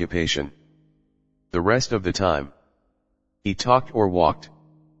daily occupation. The rest of the time, he talked or walked,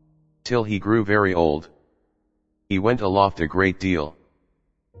 till he grew very old. He went aloft a great deal.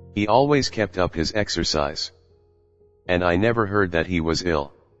 He always kept up his exercise, and I never heard that he was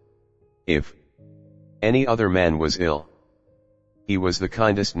ill. If any other man was ill, he was the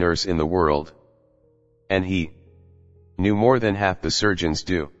kindest nurse in the world, and he knew more than half the surgeons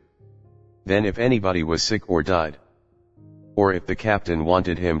do. Then if anybody was sick or died, or if the captain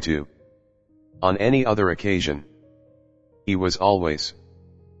wanted him to, on any other occasion, he was always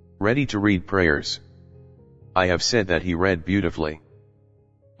ready to read prayers. I have said that he read beautifully.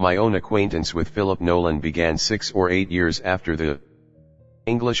 My own acquaintance with Philip Nolan began 6 or 8 years after the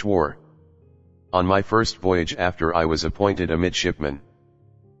English War, on my first voyage after I was appointed a midshipman.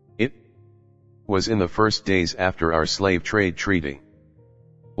 It was in the first days after our slave trade treaty,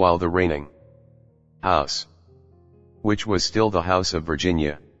 while the reigning house, which was still the House of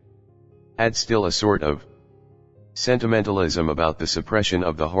Virginia, had still a sort of sentimentalism about the suppression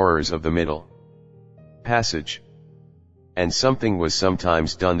of the horrors of the Middle Passage, and something was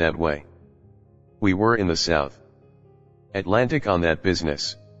sometimes done that way. We were in the South Atlantic on that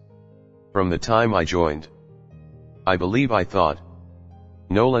business. From the time I joined, I believe I thought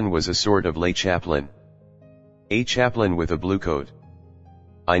Nolan was a sort of lay chaplain, a chaplain with a blue coat.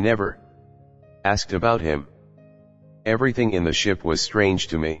 I never asked about him. Everything in the ship was strange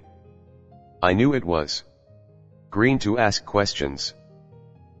to me. I knew it was green to ask questions,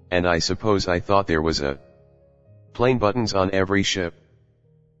 and I suppose I thought there was a plain buttons on every ship.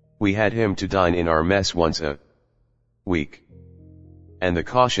 We had him to dine in our mess once a week, and the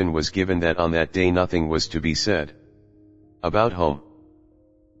caution was given that on that day nothing was to be said about home.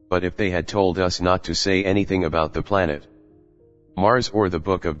 But if they had told us not to say anything about the planet Mars or the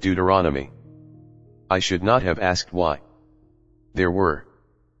book of Deuteronomy, I should not have asked why. There were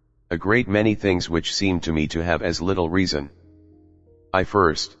a great many things which seemed to me to have as little reason. I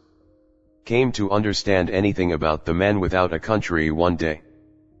first came to understand anything about the men without a country one day,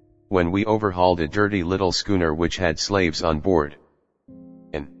 when we overhauled a dirty little schooner which had slaves on board.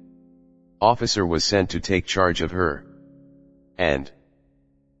 An officer was sent to take charge of her, and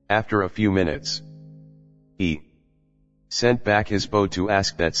after a few minutes, he sent back his boat to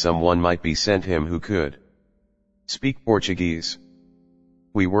ask that someone might be sent him who could speak Portuguese.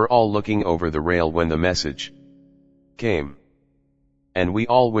 We were all looking over the rail when the message came, and we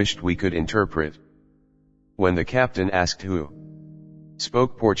all wished we could interpret. When the captain asked who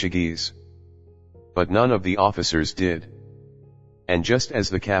spoke Portuguese, but none of the officers did, and just as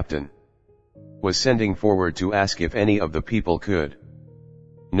the captain was sending forward to ask if any of the people could,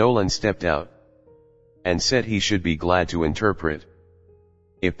 Nolan stepped out and said he should be glad to interpret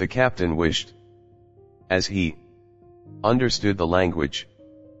if the captain wished, as he understood the language.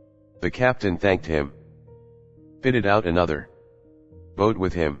 The captain thanked him, fitted out another boat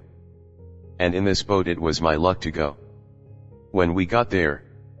with him, and in this boat it was my luck to go. When we got there,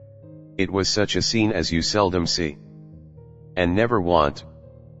 it was such a scene as you seldom see, and never want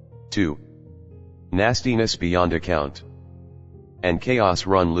to. Nastiness beyond account, and chaos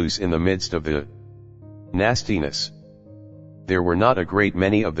run loose in the midst of the Nastiness. There were not a great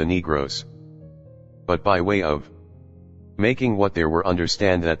many of the Negroes. But by way of making what there were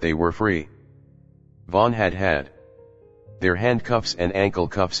understand that they were free, Vaughn had their handcuffs and ankle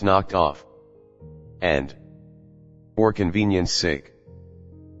cuffs knocked off, and, for convenience sake,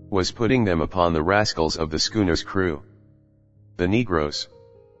 was putting them upon the rascals of the schooner's crew. The Negroes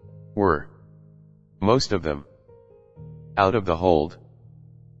were, most of them, out of the hold,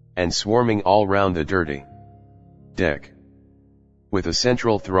 and swarming all round the dirty deck, with a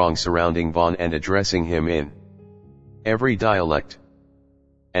central throng surrounding Vaughn and addressing him in every dialect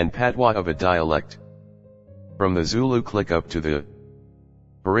and patois of a dialect, from the Zulu click up to the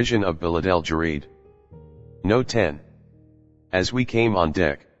Parisian of Biladel Jareed. Note 10. As we came on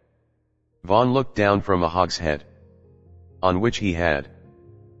deck, Vaughn looked down from a hogshead, on which he had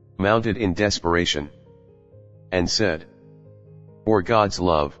mounted in desperation, and said, "For God's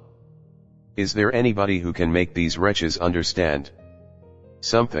love, is there anybody who can make these wretches understand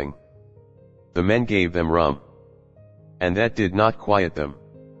something?" The men gave them rum, and that did not quiet them.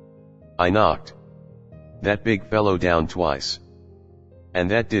 I knocked that big fellow down twice,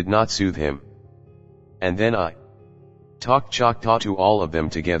 and that did not soothe him. And then I talked Choctaw to all of them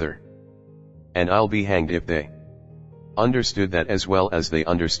together, and I'll be hanged if they understood that as well as they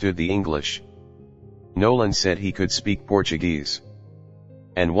understood the English. Nolan said he could speak Portuguese,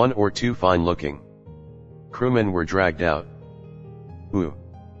 and one or two fine-looking crewmen were dragged out, who,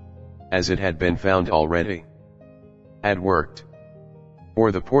 as it had been found already, had worked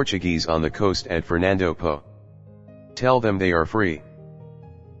for the Portuguese on the coast at Fernando Po. "Tell them they are free,"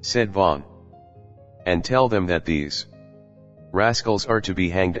 said Vaughn, "and tell them that these rascals are to be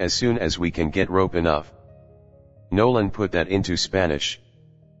hanged as soon as we can get rope enough." Nolan put that into Spanish.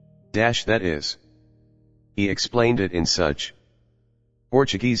 That is. He explained it in such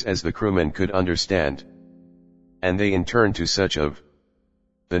Portuguese as the crewmen could understand, and they in turn to such of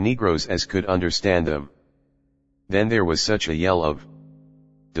the Negroes as could understand them. Then there was such a yell of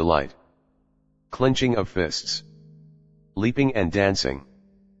delight, clenching of fists, leaping and dancing,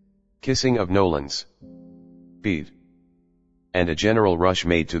 kissing of Nolan's feet, and a general rush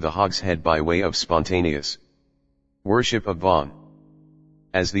made to the hogshead by way of spontaneous worship of Vaughn,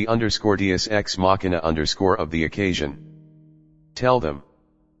 as the _deus ex machina of the occasion. "Tell them,"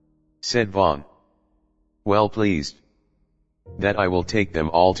 said Vaughn, well pleased, "that I will take them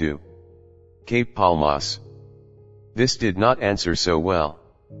all to Cape Palmas." This did not answer so well.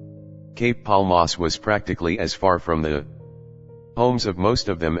 Cape Palmas was practically as far from the homes of most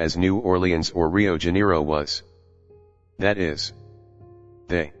of them as New Orleans or Rio Janeiro was. That is,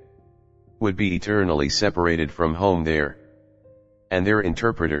 they would be eternally separated from home there, and their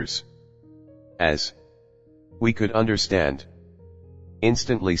interpreters, as we could understand,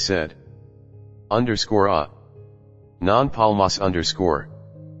 instantly said, non Palmas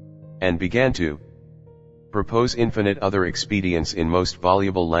and began to propose infinite other expedients in most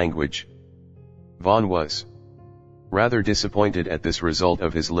voluble language. Vaughn was rather disappointed at this result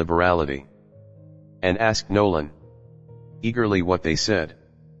of his liberality, and asked Nolan eagerly what they said.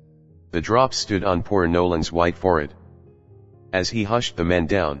 The drops stood on poor Nolan's white forehead, as he hushed the men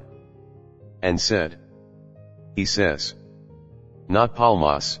down, and said, "He says, not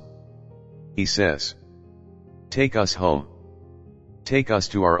Palmas. He says, take us home. Take us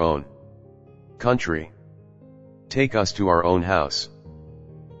to our own country. Take us to our own house.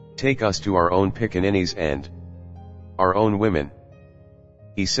 Take us to our own pickaninnies and our own women.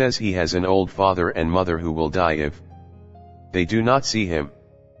 He says he has an old father and mother who will die if they do not see him.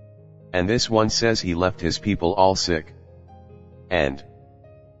 And this one says he left his people all sick, and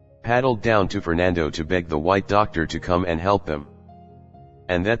paddled down to Fernando to beg the white doctor to come and help them.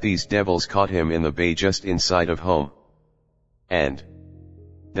 And that these devils caught him in the bay just inside of home. And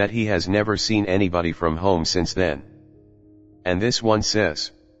that he has never seen anybody from home since then. And this one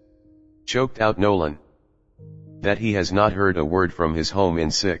says," choked out Nolan, "that he has not heard a word from his home in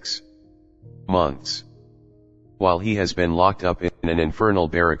 6 months, while he has been locked up in an infernal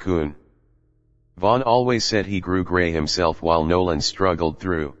barracoon." Vaughn always said he grew gray himself while Nolan struggled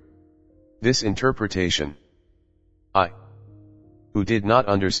through this interpretation. I, who did not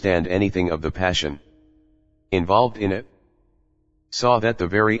understand anything of the passion involved in it, saw that the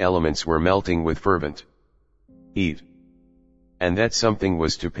very elements were melting with fervent heat, and that something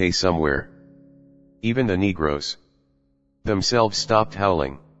was to pay somewhere. Even the Negroes themselves stopped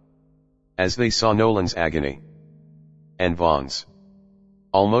howling, as they saw Nolan's agony, and Vaughn's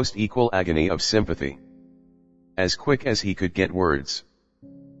almost equal agony of sympathy. As quick as he could get words,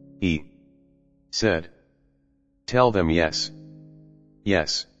 he said, "Tell them yes.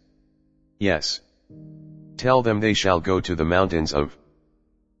 Yes. Yes. Tell them they shall go to the mountains of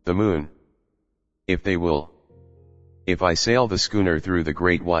the moon. If they will. If I sail the schooner through the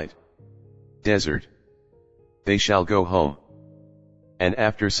great white desert, they shall go home. And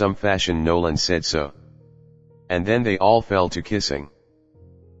after some fashion Nolan said so. And then they all fell to kissing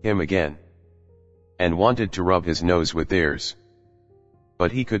him again, and wanted to rub his nose with theirs.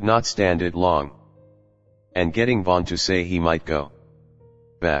 But he could not stand it long, and getting Vaughn to say he might go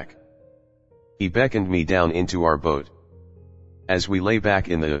back, he beckoned me down into our boat. As we lay back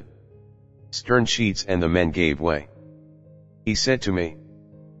in the stern sheets and the men gave way, he said to me,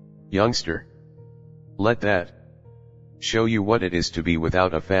 "Youngster, let that show you what it is to be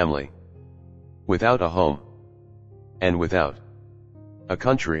without a family, without a home, and without a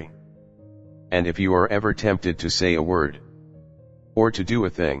country. And if you are ever tempted to say a word, or to do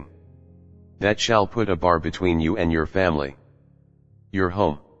a thing, that shall put a bar between you and your family, your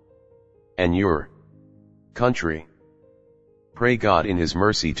home, and your country, pray God in His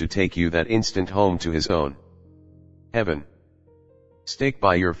mercy to take you that instant home to His own heaven. Stick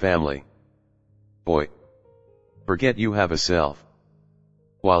by your family, boy. Forget you have a self.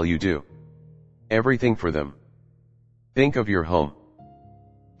 While you do everything for them, think of your home,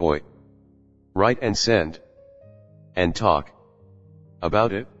 boy. Write and send, and talk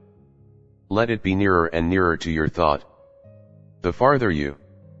about it. Let it be nearer and nearer to your thought, the farther you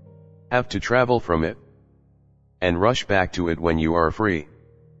have to travel from it, and rush back to it when you are free,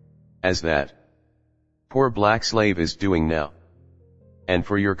 as that poor black slave is doing now. And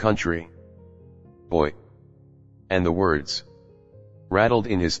for your country, boy." And the words rattled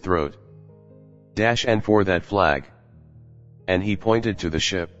in his throat. "And for that flag," and he pointed to the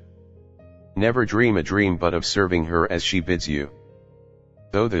ship, "never dream a dream but of serving her as she bids you.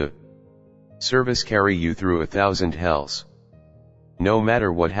 Though the service carry you through 1,000 hells. No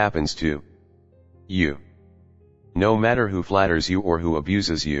matter what happens to you. No matter who flatters you or who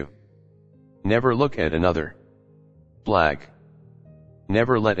abuses you. Never look at another flag.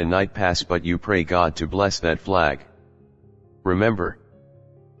 Never let a night pass but you pray God to bless that flag. Remember,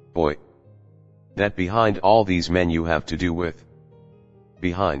 boy, that behind all these men you have to do with,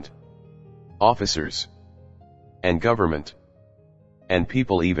 behind officers, and government, and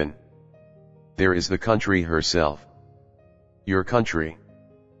people even, there is the country herself, your country,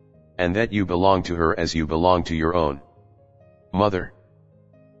 and that you belong to her as you belong to your own mother.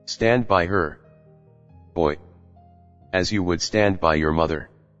 Stand by her, boy, as you would stand by your mother.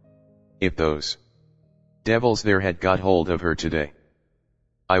 If those devils there had got hold of her today."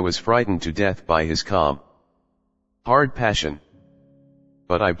 I was frightened to death by his calm, hard passion.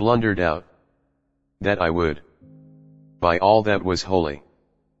 But I blundered out that I would, by all that was holy,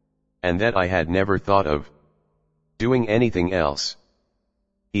 and that I had never thought of doing anything else.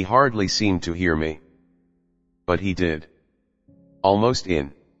 He hardly seemed to hear me, but he did, almost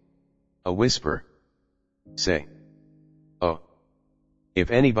in a whisper, say, "Oh,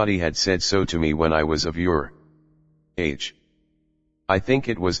 if anybody had said so to me when I was of your age." I think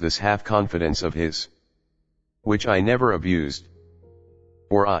it was this half-confidence of his, which I never abused,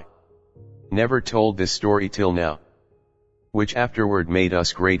 for I never told this story till now, which afterward made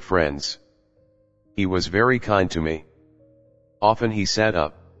us great friends. He was very kind to me. Often he sat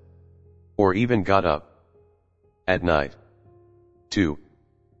up, or even got up, at night, to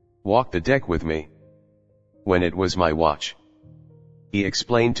walk the deck with me, when it was my watch. He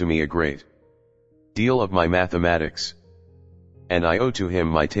explained to me a great deal of my mathematics, and I owe to him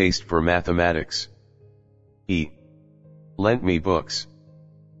my taste for mathematics. He lent me books,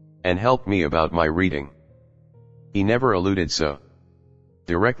 and helped me about my reading. He never alluded so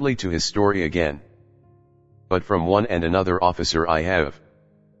directly to his story again. But from one and another officer I have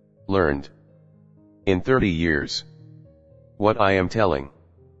learned, in 30 years, what I am telling.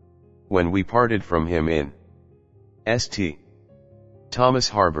 When we parted from him in St. Thomas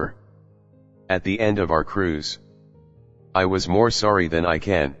Harbor, at the end of our cruise, I was more sorry than I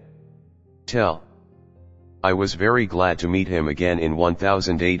can tell. I was very glad to meet him again in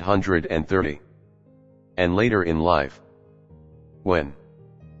 1830, and later in life, when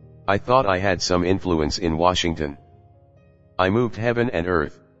I thought I had some influence in Washington. I moved heaven and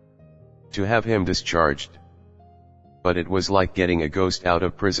earth to have him discharged. But it was like getting a ghost out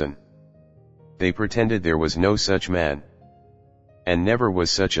of prison. They pretended there was no such man, and never was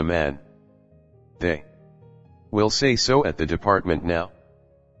such a man. They will say so at the department now.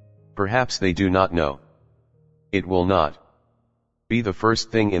 Perhaps they do not know. It will not be the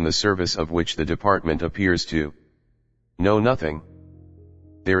first thing in the service of which the department appears to know nothing.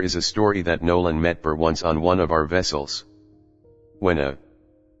 There is a story that Nolan met Per once on one of our vessels, when a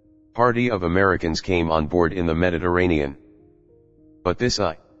party of Americans came on board in the Mediterranean. But this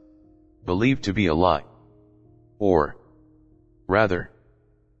I believe to be a lie. Or, rather,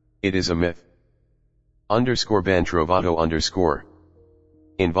 it is a myth. Ben Trovato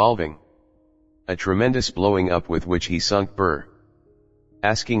involving a tremendous blowing up with which he sunk Burr,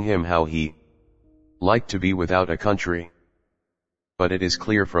 asking him how he liked to be without a country. But it is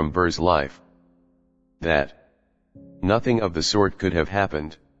clear from Burr's life that nothing of the sort could have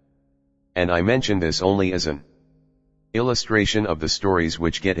happened. And I mention this only as an illustration of the stories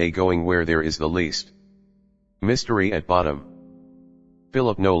which get a going where there is the least mystery at bottom.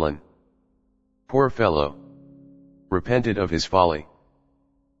 Philip Nolan, poor fellow, repented of his folly,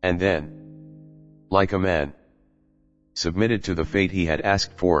 and then, like a man, submitted to the fate he had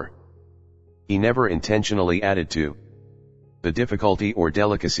asked for. He never intentionally added to the difficulty or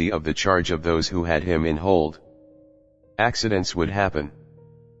delicacy of the charge of those who had him in hold. Accidents would happen,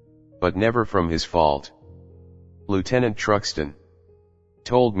 but never from his fault. Lieutenant Truxton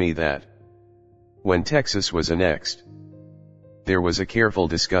told me that when Texas was annexed, there was a careful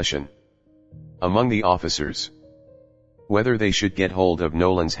discussion among the officers whether they should get hold of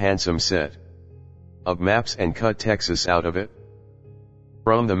Nolan's handsome set of maps and cut Texas out of it.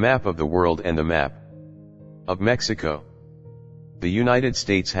 From the map of the world and the map of Mexico, the United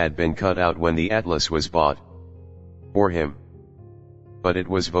States had been cut out when the Atlas was bought for him. But it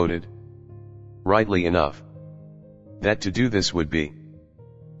was voted, rightly enough, that to do this would be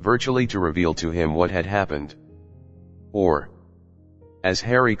virtually to reveal to him what had happened. Or, as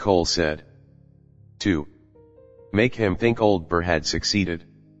Harry Cole said, to make him think old Burr had succeeded.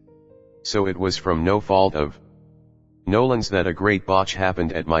 So it was from no fault of Nolan's that a great botch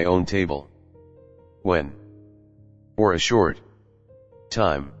happened at my own table, when, for a short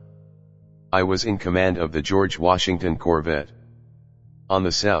time, I was in command of the George Washington corvette on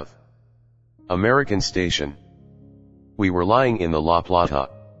the South American station. We were lying in the La Plata,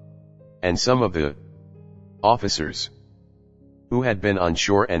 and some of the officers who had been on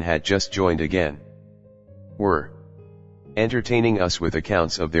shore and had just joined again were entertaining us with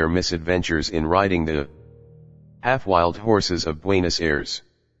accounts of their misadventures in riding the half-wild horses of Buenos Aires.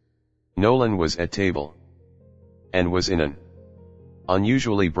 Nolan was at table, and was in an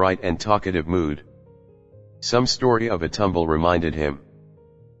unusually bright and talkative mood. Some story of a tumble reminded him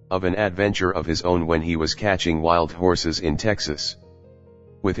of an adventure of his own when he was catching wild horses in Texas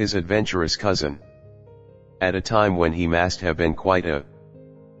with his adventurous cousin, at a time when he must have been quite a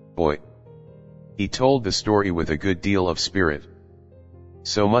boy. He told the story with a good deal of spirit,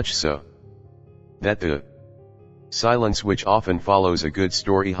 so much so that the silence which often follows a good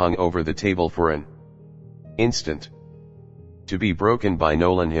story hung over the table for an instant, to be broken by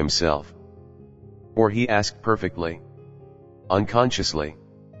Nolan himself. For he asked perfectly unconsciously,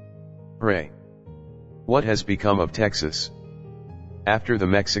 "Pray, what has become of Texas after the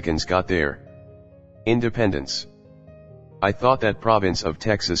Mexicans got their independence? I thought that province of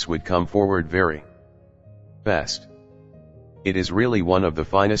Texas would come forward very fast. It is really one of the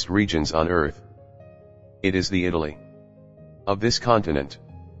finest regions on earth. It is the Italy of this continent.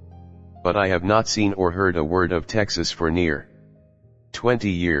 But I have not seen or heard a word of Texas for near 20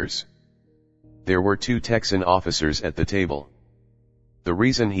 years. There were 2 Texan officers at the table. The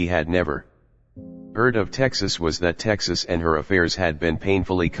reason he had never heard of Texas was that Texas and her affairs had been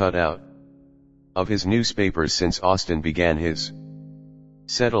painfully cut out of his newspapers since Austin began his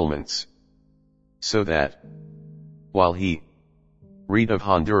settlements. So that, while he read of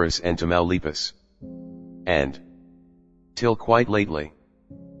Honduras and Tamaulipas, and, till quite lately,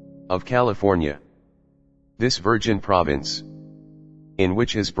 of California, this virgin province, in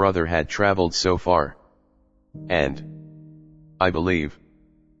which his brother had traveled so far, and, I believe,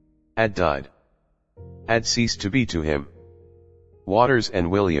 had died, had ceased to be to him. Waters and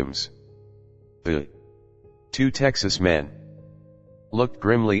Williams, the 2 Texas men, looked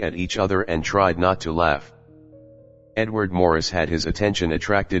grimly at each other and tried not to laugh. Edward Morris had his attention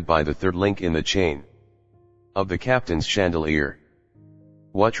attracted by the third link in the chain of the captain's chandelier.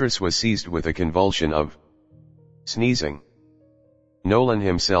 Watrous was seized with a convulsion of sneezing. Nolan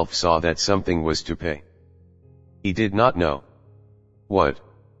himself saw that something was to pay. He did not know what,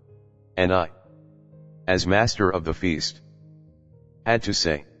 and I, as master of the feast, had to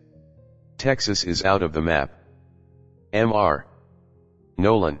say. Texas is out of the map. Mr.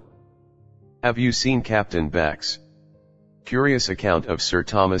 Nolan, have you seen Captain Beck's curious account of Sir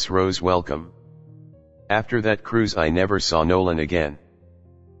Thomas Roe's Welcome? After that cruise I never saw Nolan again.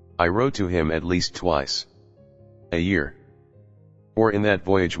 I wrote to him at least twice a year. For in that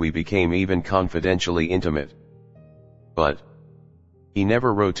voyage we became even confidentially intimate. But He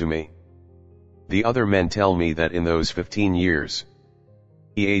never wrote to me. The other men tell me that in those 15 years,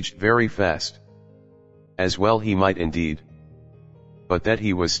 he aged very fast. As well he might indeed. But that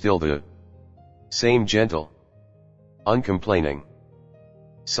he was still the same gentle, uncomplaining,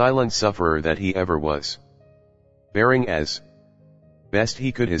 silent sufferer that he ever was, bearing as best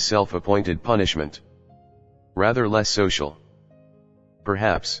he could his self-appointed punishment, rather less social,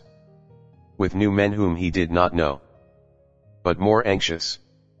 perhaps, with new men whom he did not know, but more anxious,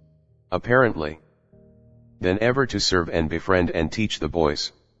 apparently, than ever to serve and befriend and teach the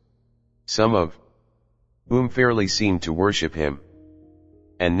boys, some of whom fairly seemed to worship him.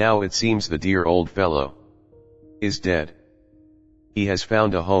 And now it seems the dear old fellow is dead. He has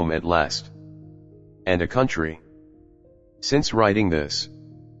found a home at last, and a country. Since writing this,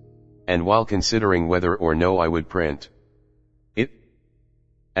 and while considering whether or no I would print it,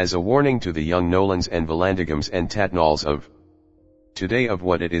 as a warning to the young Nolans and Vallandighams and Tatnalls of today of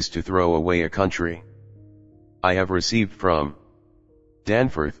what it is to throw away a country, I have received from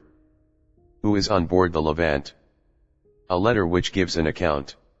Danforth, who is on board the Levant, a letter which gives an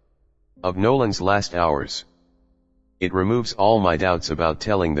account of Nolan's last hours. It removes all my doubts about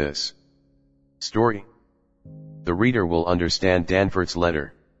telling this story. The reader will understand Danforth's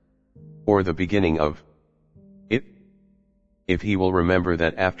letter, or the beginning of it, if he will remember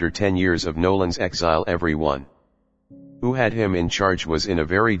that after 10 years of Nolan's exile everyone who had him in charge was in a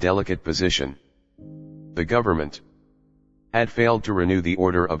very delicate position. The government had failed to renew the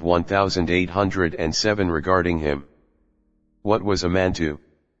order of 1807 regarding him. What was a man to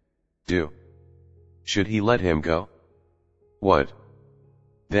do? Should he let him go? What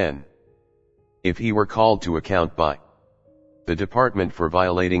then, if he were called to account by the department for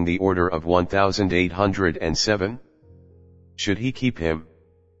violating the order of 1807? Should he keep him?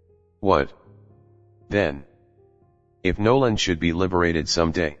 What then, if Nolan should be liberated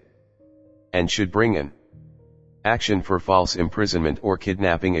some day, and should bring an action for false imprisonment or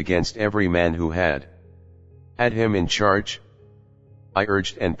kidnapping against every man who had him in charge? I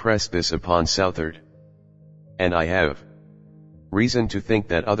urged and pressed this upon Southard, and I have reason to think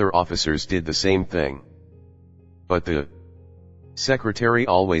that other officers did the same thing. But the secretary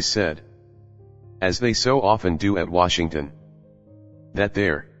always said, as they so often do at Washington, that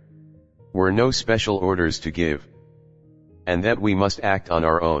there were no special orders to give, and that we must act on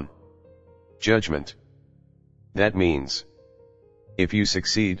our own judgment. That means, if you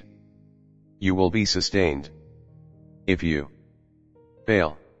succeed, you will be sustained. If you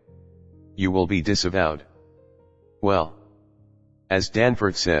fail, you will be disavowed. Well, as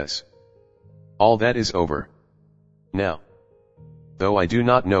Danforth says, all that is over now. Though I do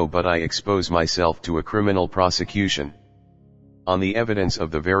not know, but I expose myself to a criminal prosecution on the evidence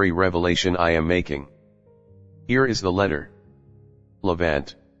of the very revelation I am making. Here is the letter.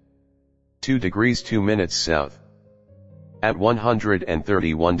 Levant, 2 degrees 2 minutes south, at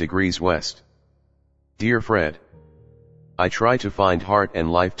 131 degrees west. Dear Fred, I try to find heart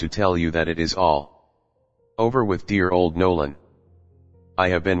and life to tell you that it is all over with dear old Nolan. I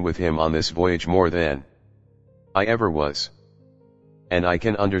have been with him on this voyage more than I ever was, and I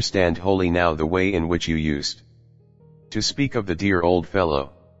can understand wholly now the way in which you used to speak of the dear old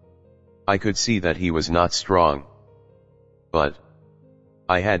fellow. I could see that he was not strong, but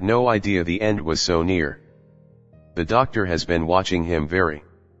I had no idea the end was so near. The doctor has been watching him very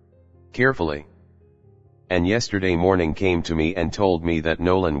carefully, and yesterday morning came to me and told me that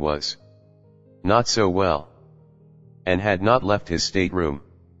Nolan was not so well, and had not left his stateroom,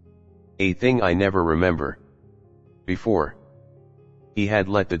 a thing I never remember before. He had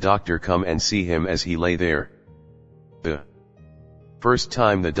let the doctor come and see him as he lay there. The first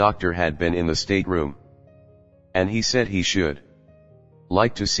time the doctor had been in the stateroom, and he said he should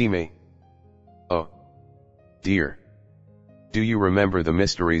like to see me. Oh, dear. Do you remember the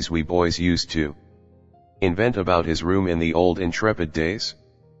mysteries we boys used to invent about his room in the old Intrepid days?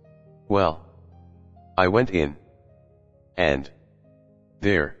 Well, I went in, and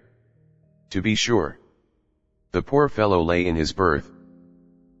there, to be sure, the poor fellow lay in his berth,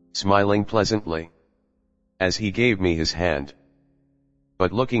 smiling pleasantly, as he gave me his hand,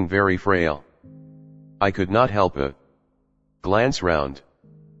 but looking very frail. I could not help a glance round,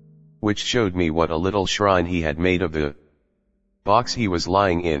 which showed me what a little shrine he had made of the box he was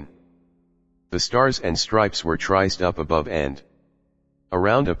lying in. The stars and stripes were triced up above and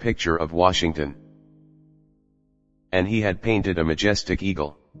around a picture of Washington, and he had painted a majestic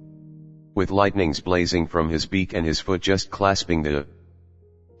eagle, with lightnings blazing from his beak and his foot just clasping the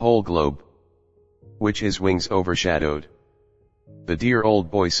whole globe, which his wings overshadowed. The dear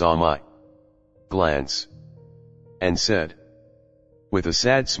old boy saw my glance, and said, with a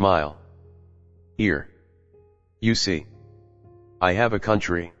sad smile. Here. You see. I have a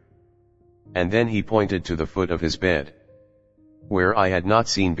country. And then he pointed to the foot of his bed, where I had not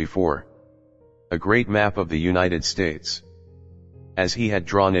seen before, a great map of the United States, as he had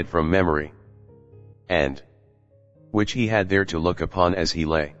drawn it from memory, and which he had there to look upon as he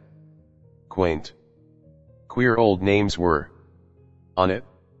lay. Quaint, queer old names were on it,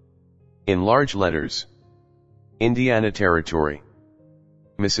 in large letters: Indiana Territory,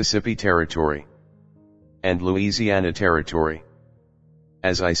 Mississippi Territory, and Louisiana Territory,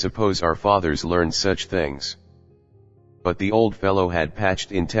 as I suppose our fathers learned such things. But the old fellow had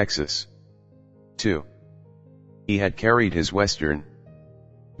patched in Texas, too. He had carried his western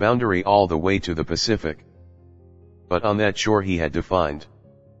boundary all the way to the Pacific, but on that shore he had defined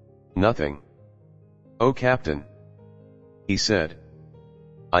nothing. "Oh, Captain," he said,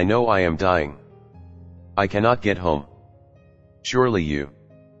 "I know I am dying. I cannot get home. Surely you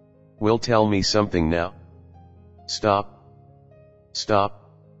will tell me something now? Stop. Stop.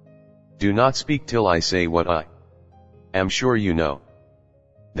 Do not speak till I say what I am sure you know.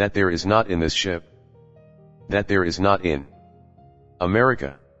 That there is not in this ship. That there is not in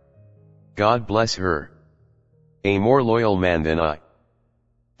America, God bless her, a more loyal man than I.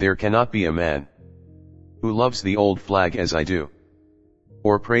 There cannot be a man who loves the old flag as I do,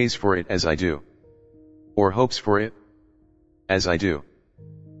 or prays for it as I do, or hopes for it as I do.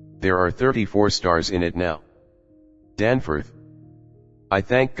 There are 34 stars in it now, Danforth. I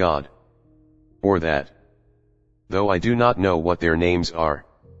thank God for that, though I do not know what their names are.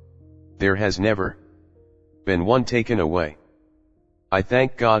 There has never been one taken away. I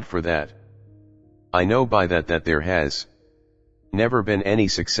thank God for that. I know by that that there has never been any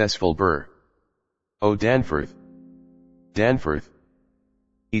successful Burr. Oh, Danforth, Danforth."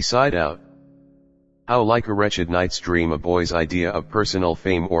 He sighed out. How like a wretched night's dream a boy's idea of personal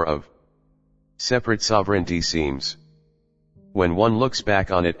fame or of separate sovereignty seems, when one looks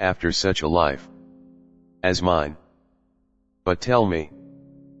back on it after such a life as mine. But tell me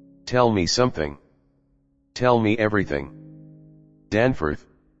something. Tell me everything, Danforth,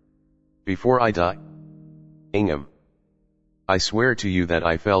 before I die. Ingham, I swear to you that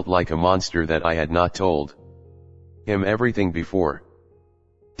I felt like a monster that I had not told him everything before.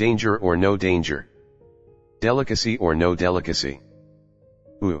 Danger or no danger, delicacy or no delicacy.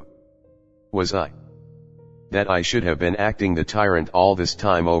 Who was I, that I should have been acting the tyrant all this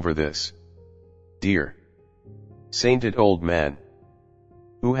time over this dear, sainted old man,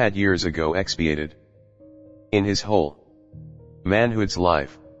 who had years ago expiated in his whole manhood's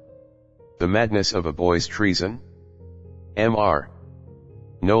life the madness of a boy's treason? M.R.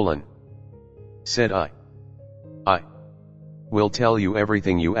 Nolan, said I will tell you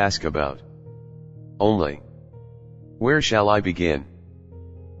everything you ask about. Only, where shall I begin?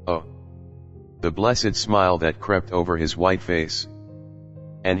 Oh, the blessed smile that crept over his white face.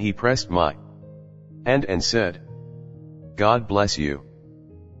 And he pressed my hand and said, "God bless you.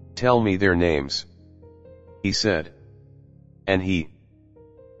 Tell me their names," he said. And he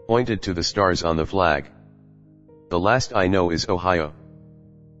pointed to the stars on the flag. "The last I know is Ohio.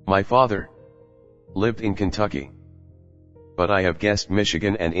 My father lived in Kentucky. But I have guessed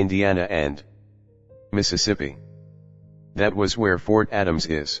Michigan and Indiana and Mississippi. That was where Fort Adams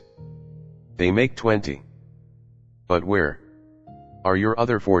is. They make 20. But where are your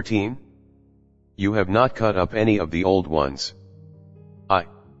other 14? You have not cut up any of the old ones, I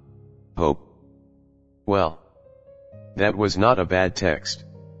hope." Well, that was not a bad text.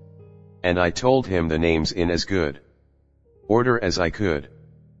 And I told him the names in as good order as I could.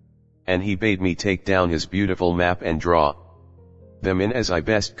 And he bade me take down his beautiful map and draw them in as I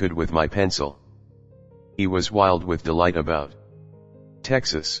best could with my pencil. He was wild with delight about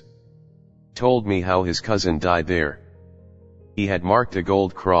Texas. Told me how his cousin died there. He had marked a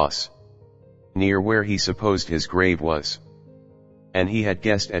gold cross near where he supposed his grave was. And he had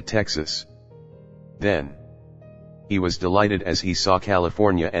guessed at Texas. Then he was delighted as he saw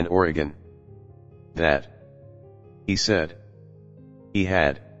California and Oregon. That, he said, he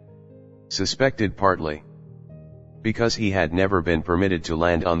had suspected partly because he had never been permitted to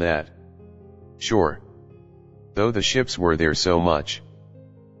land on that shore, though the ships were there so much.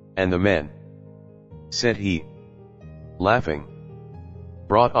 And the men, said he, laughing,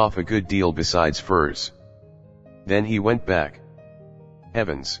 brought off a good deal besides furs. Then he went back.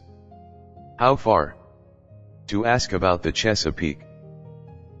 Heavens! How far? To ask about the Chesapeake.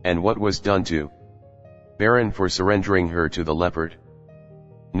 And what was done to Baron for surrendering her to the Leopard.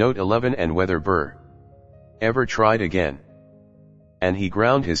 Note 11. And whether Burr ever tried again. And he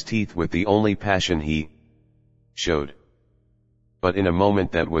ground his teeth with the only passion he showed. but in a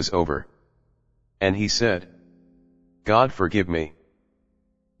moment that was over. And he said, God forgive me.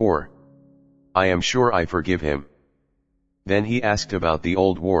 Or, I am sure I forgive him. Then he asked about the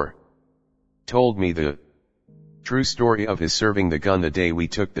old war. Told me the true story of his serving the gun the day we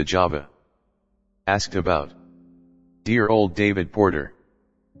took the Java. Asked about dear old David Porter,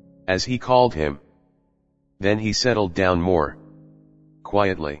 as he called him. Then he settled down more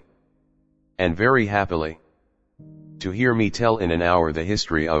quietly and very happily to hear me tell in an hour the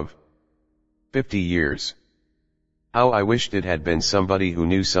history of 50 years. How I wished it had been somebody who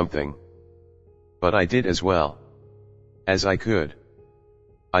knew something. But I did as well as I could.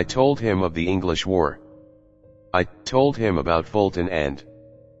 I told him of the English War. I told him about Fulton and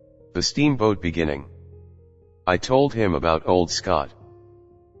the steamboat beginning. I told him about old Scott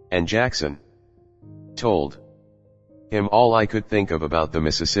and Jackson. Told him all I could think of about the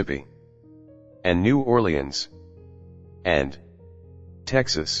Mississippi and New Orleans and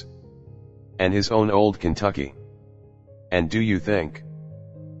Texas and his own old Kentucky. And do you think,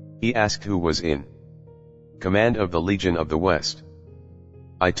 he asked, who was in command of the Legion of the West?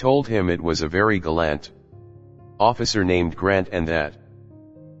 I told him it was a very gallant officer named Grant, and that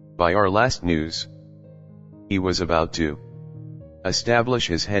by our last news, he was about to establish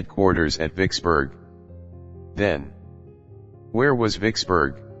his headquarters at Vicksburg. Then, where was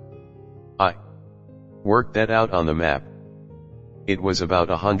Vicksburg? I worked that out on the map. It was about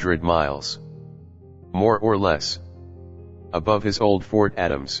 100 miles, more or less, above his old Fort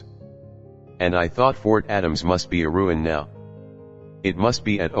Adams. And I thought Fort Adams must be a ruin now. It must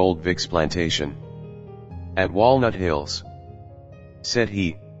be at Old Vick's plantation, at Walnut Hills. Said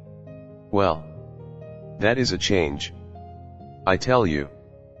he, well, that is a change, I tell you,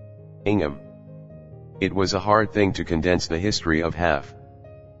 Ingham. It was a hard thing to condense the history of half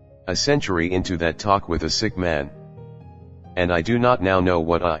a century into that talk with a sick man. And I do not now know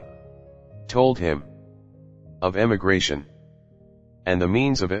what I told him of emigration, and the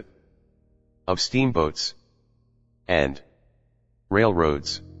means of it, of steamboats, and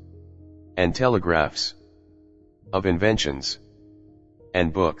railroads, and telegraphs, of inventions,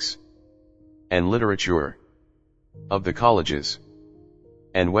 and books, and literature, of the colleges,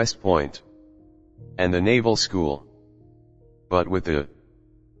 and West Point, and the Naval School, but with the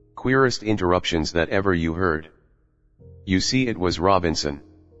queerest interruptions that ever you heard. You see, it was Robinson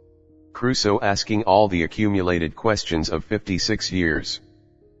Crusoe asking all the accumulated questions of 56 years.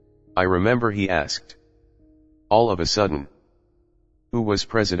 I remember he asked, all of a sudden, who was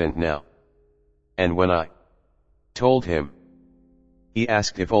president now? And when I told him, he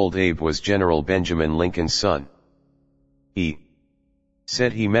asked if old Abe was General Benjamin Lincoln's son. He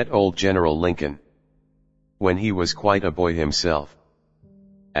said he met old General Lincoln when he was quite a boy himself,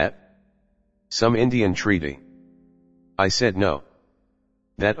 at some Indian treaty. I said no,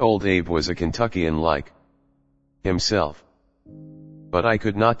 that old Abe was a Kentuckian like himself. But I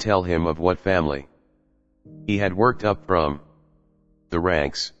could not tell him of what family he had worked up from the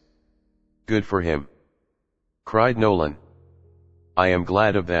ranks. Good for him, cried Nolan. I am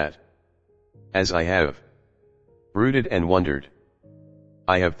glad of that. As I have brooded and wondered,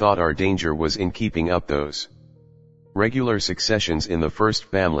 I have thought our danger was in keeping up those regular successions in the first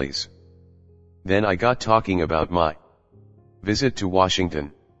families. Then I got talking about my visit to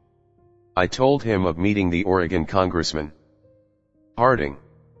Washington. I told him of meeting the Oregon Congressman Harding.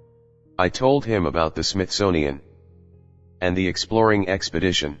 I told him about the Smithsonian and the exploring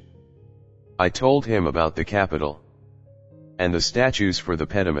expedition. I told him about the Capitol and the statues for the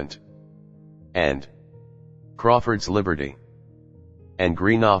pediment, and Crawford's Liberty, and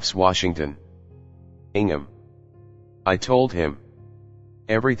Greenough's Washington. Ingham, I told him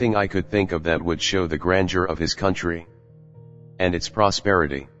everything I could think of that would show the grandeur of his country and its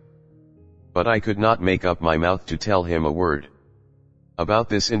prosperity. But I could not make up my mouth to tell him a word about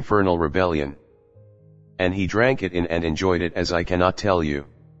this infernal rebellion. And he drank it in and enjoyed it as I cannot tell you.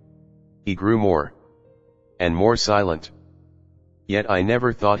 He grew more and more silent. Yet I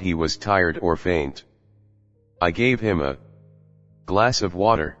never thought he was tired or faint. I gave him a glass of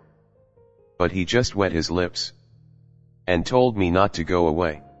water, but he just wet his lips and told me not to go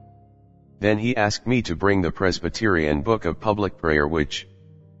away. Then he asked me to bring the Presbyterian Book of Public Prayer which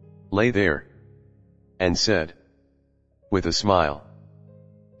lay there, and said, with a smile,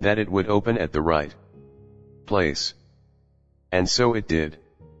 that it would open at the right place. And so it did.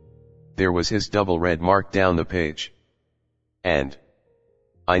 There was his double red mark down the page. And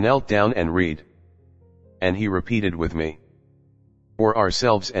I knelt down and read. And he repeated with me, for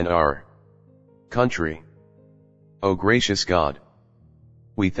ourselves and our country. O gracious God,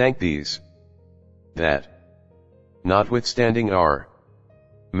 we thank these, that Notwithstanding our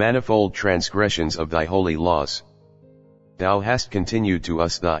manifold transgressions of thy holy laws, thou hast continued to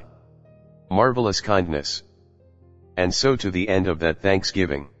us thy marvelous kindness, and so to the end of that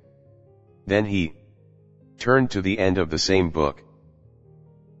thanksgiving. Then he turned to the end of the same book,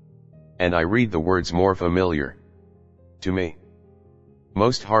 and I read the words more familiar to me.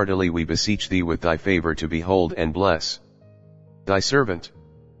 Most heartily we beseech thee with thy favor to behold and bless thy servant,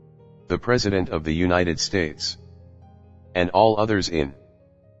 the President of the United States, and all others in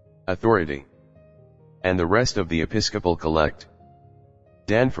authority, and the rest of the Episcopal collect.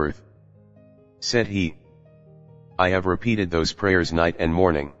 Danforth, said he, I have repeated those prayers night and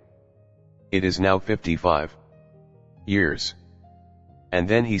morning. It is now 55 years. And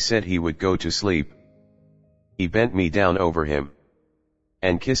then he said he would go to sleep. He bent me down over him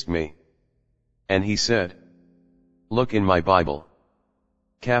and kissed me. And he said, look in my Bible,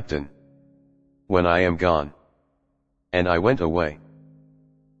 Captain, when I am gone. And I went away.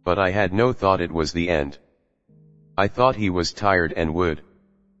 But I had no thought it was the end. I thought he was tired and would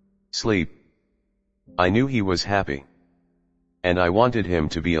sleep. I knew he was happy, and I wanted him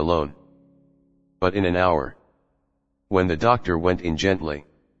to be alone. But in an hour, when the doctor went in gently,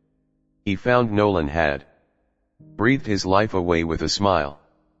 he found Nolan had breathed his life away with a smile.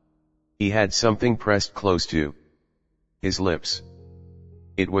 He had something pressed close to his lips.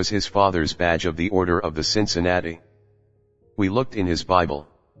 It was his father's badge of the Order of the Cincinnati. We looked in his Bible,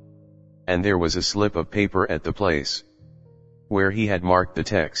 and there was a slip of paper at the place where he had marked the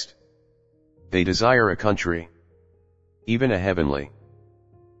text. They desire a country, even a heavenly.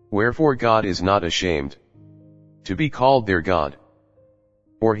 Wherefore God is not ashamed to be called their God,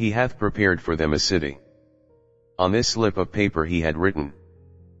 for he hath prepared for them a city. On this slip of paper he had written,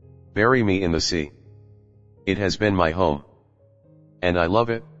 bury me in the sea. It has been my home, and I love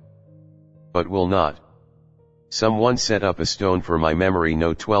it, but will not someone set up a stone for my memory,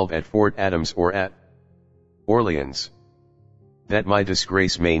 No. 12 at Fort Adams or at Orleans, that my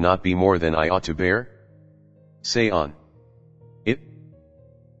disgrace may not be more than I ought to bear? Say on it,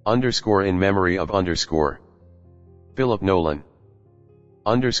 in memory of Philip Nolan,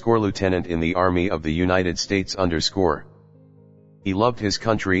 Lieutenant in the Army of the United States, He loved his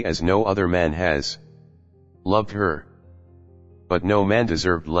country as no other man has loved her, but no man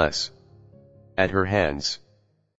deserved less at her hands.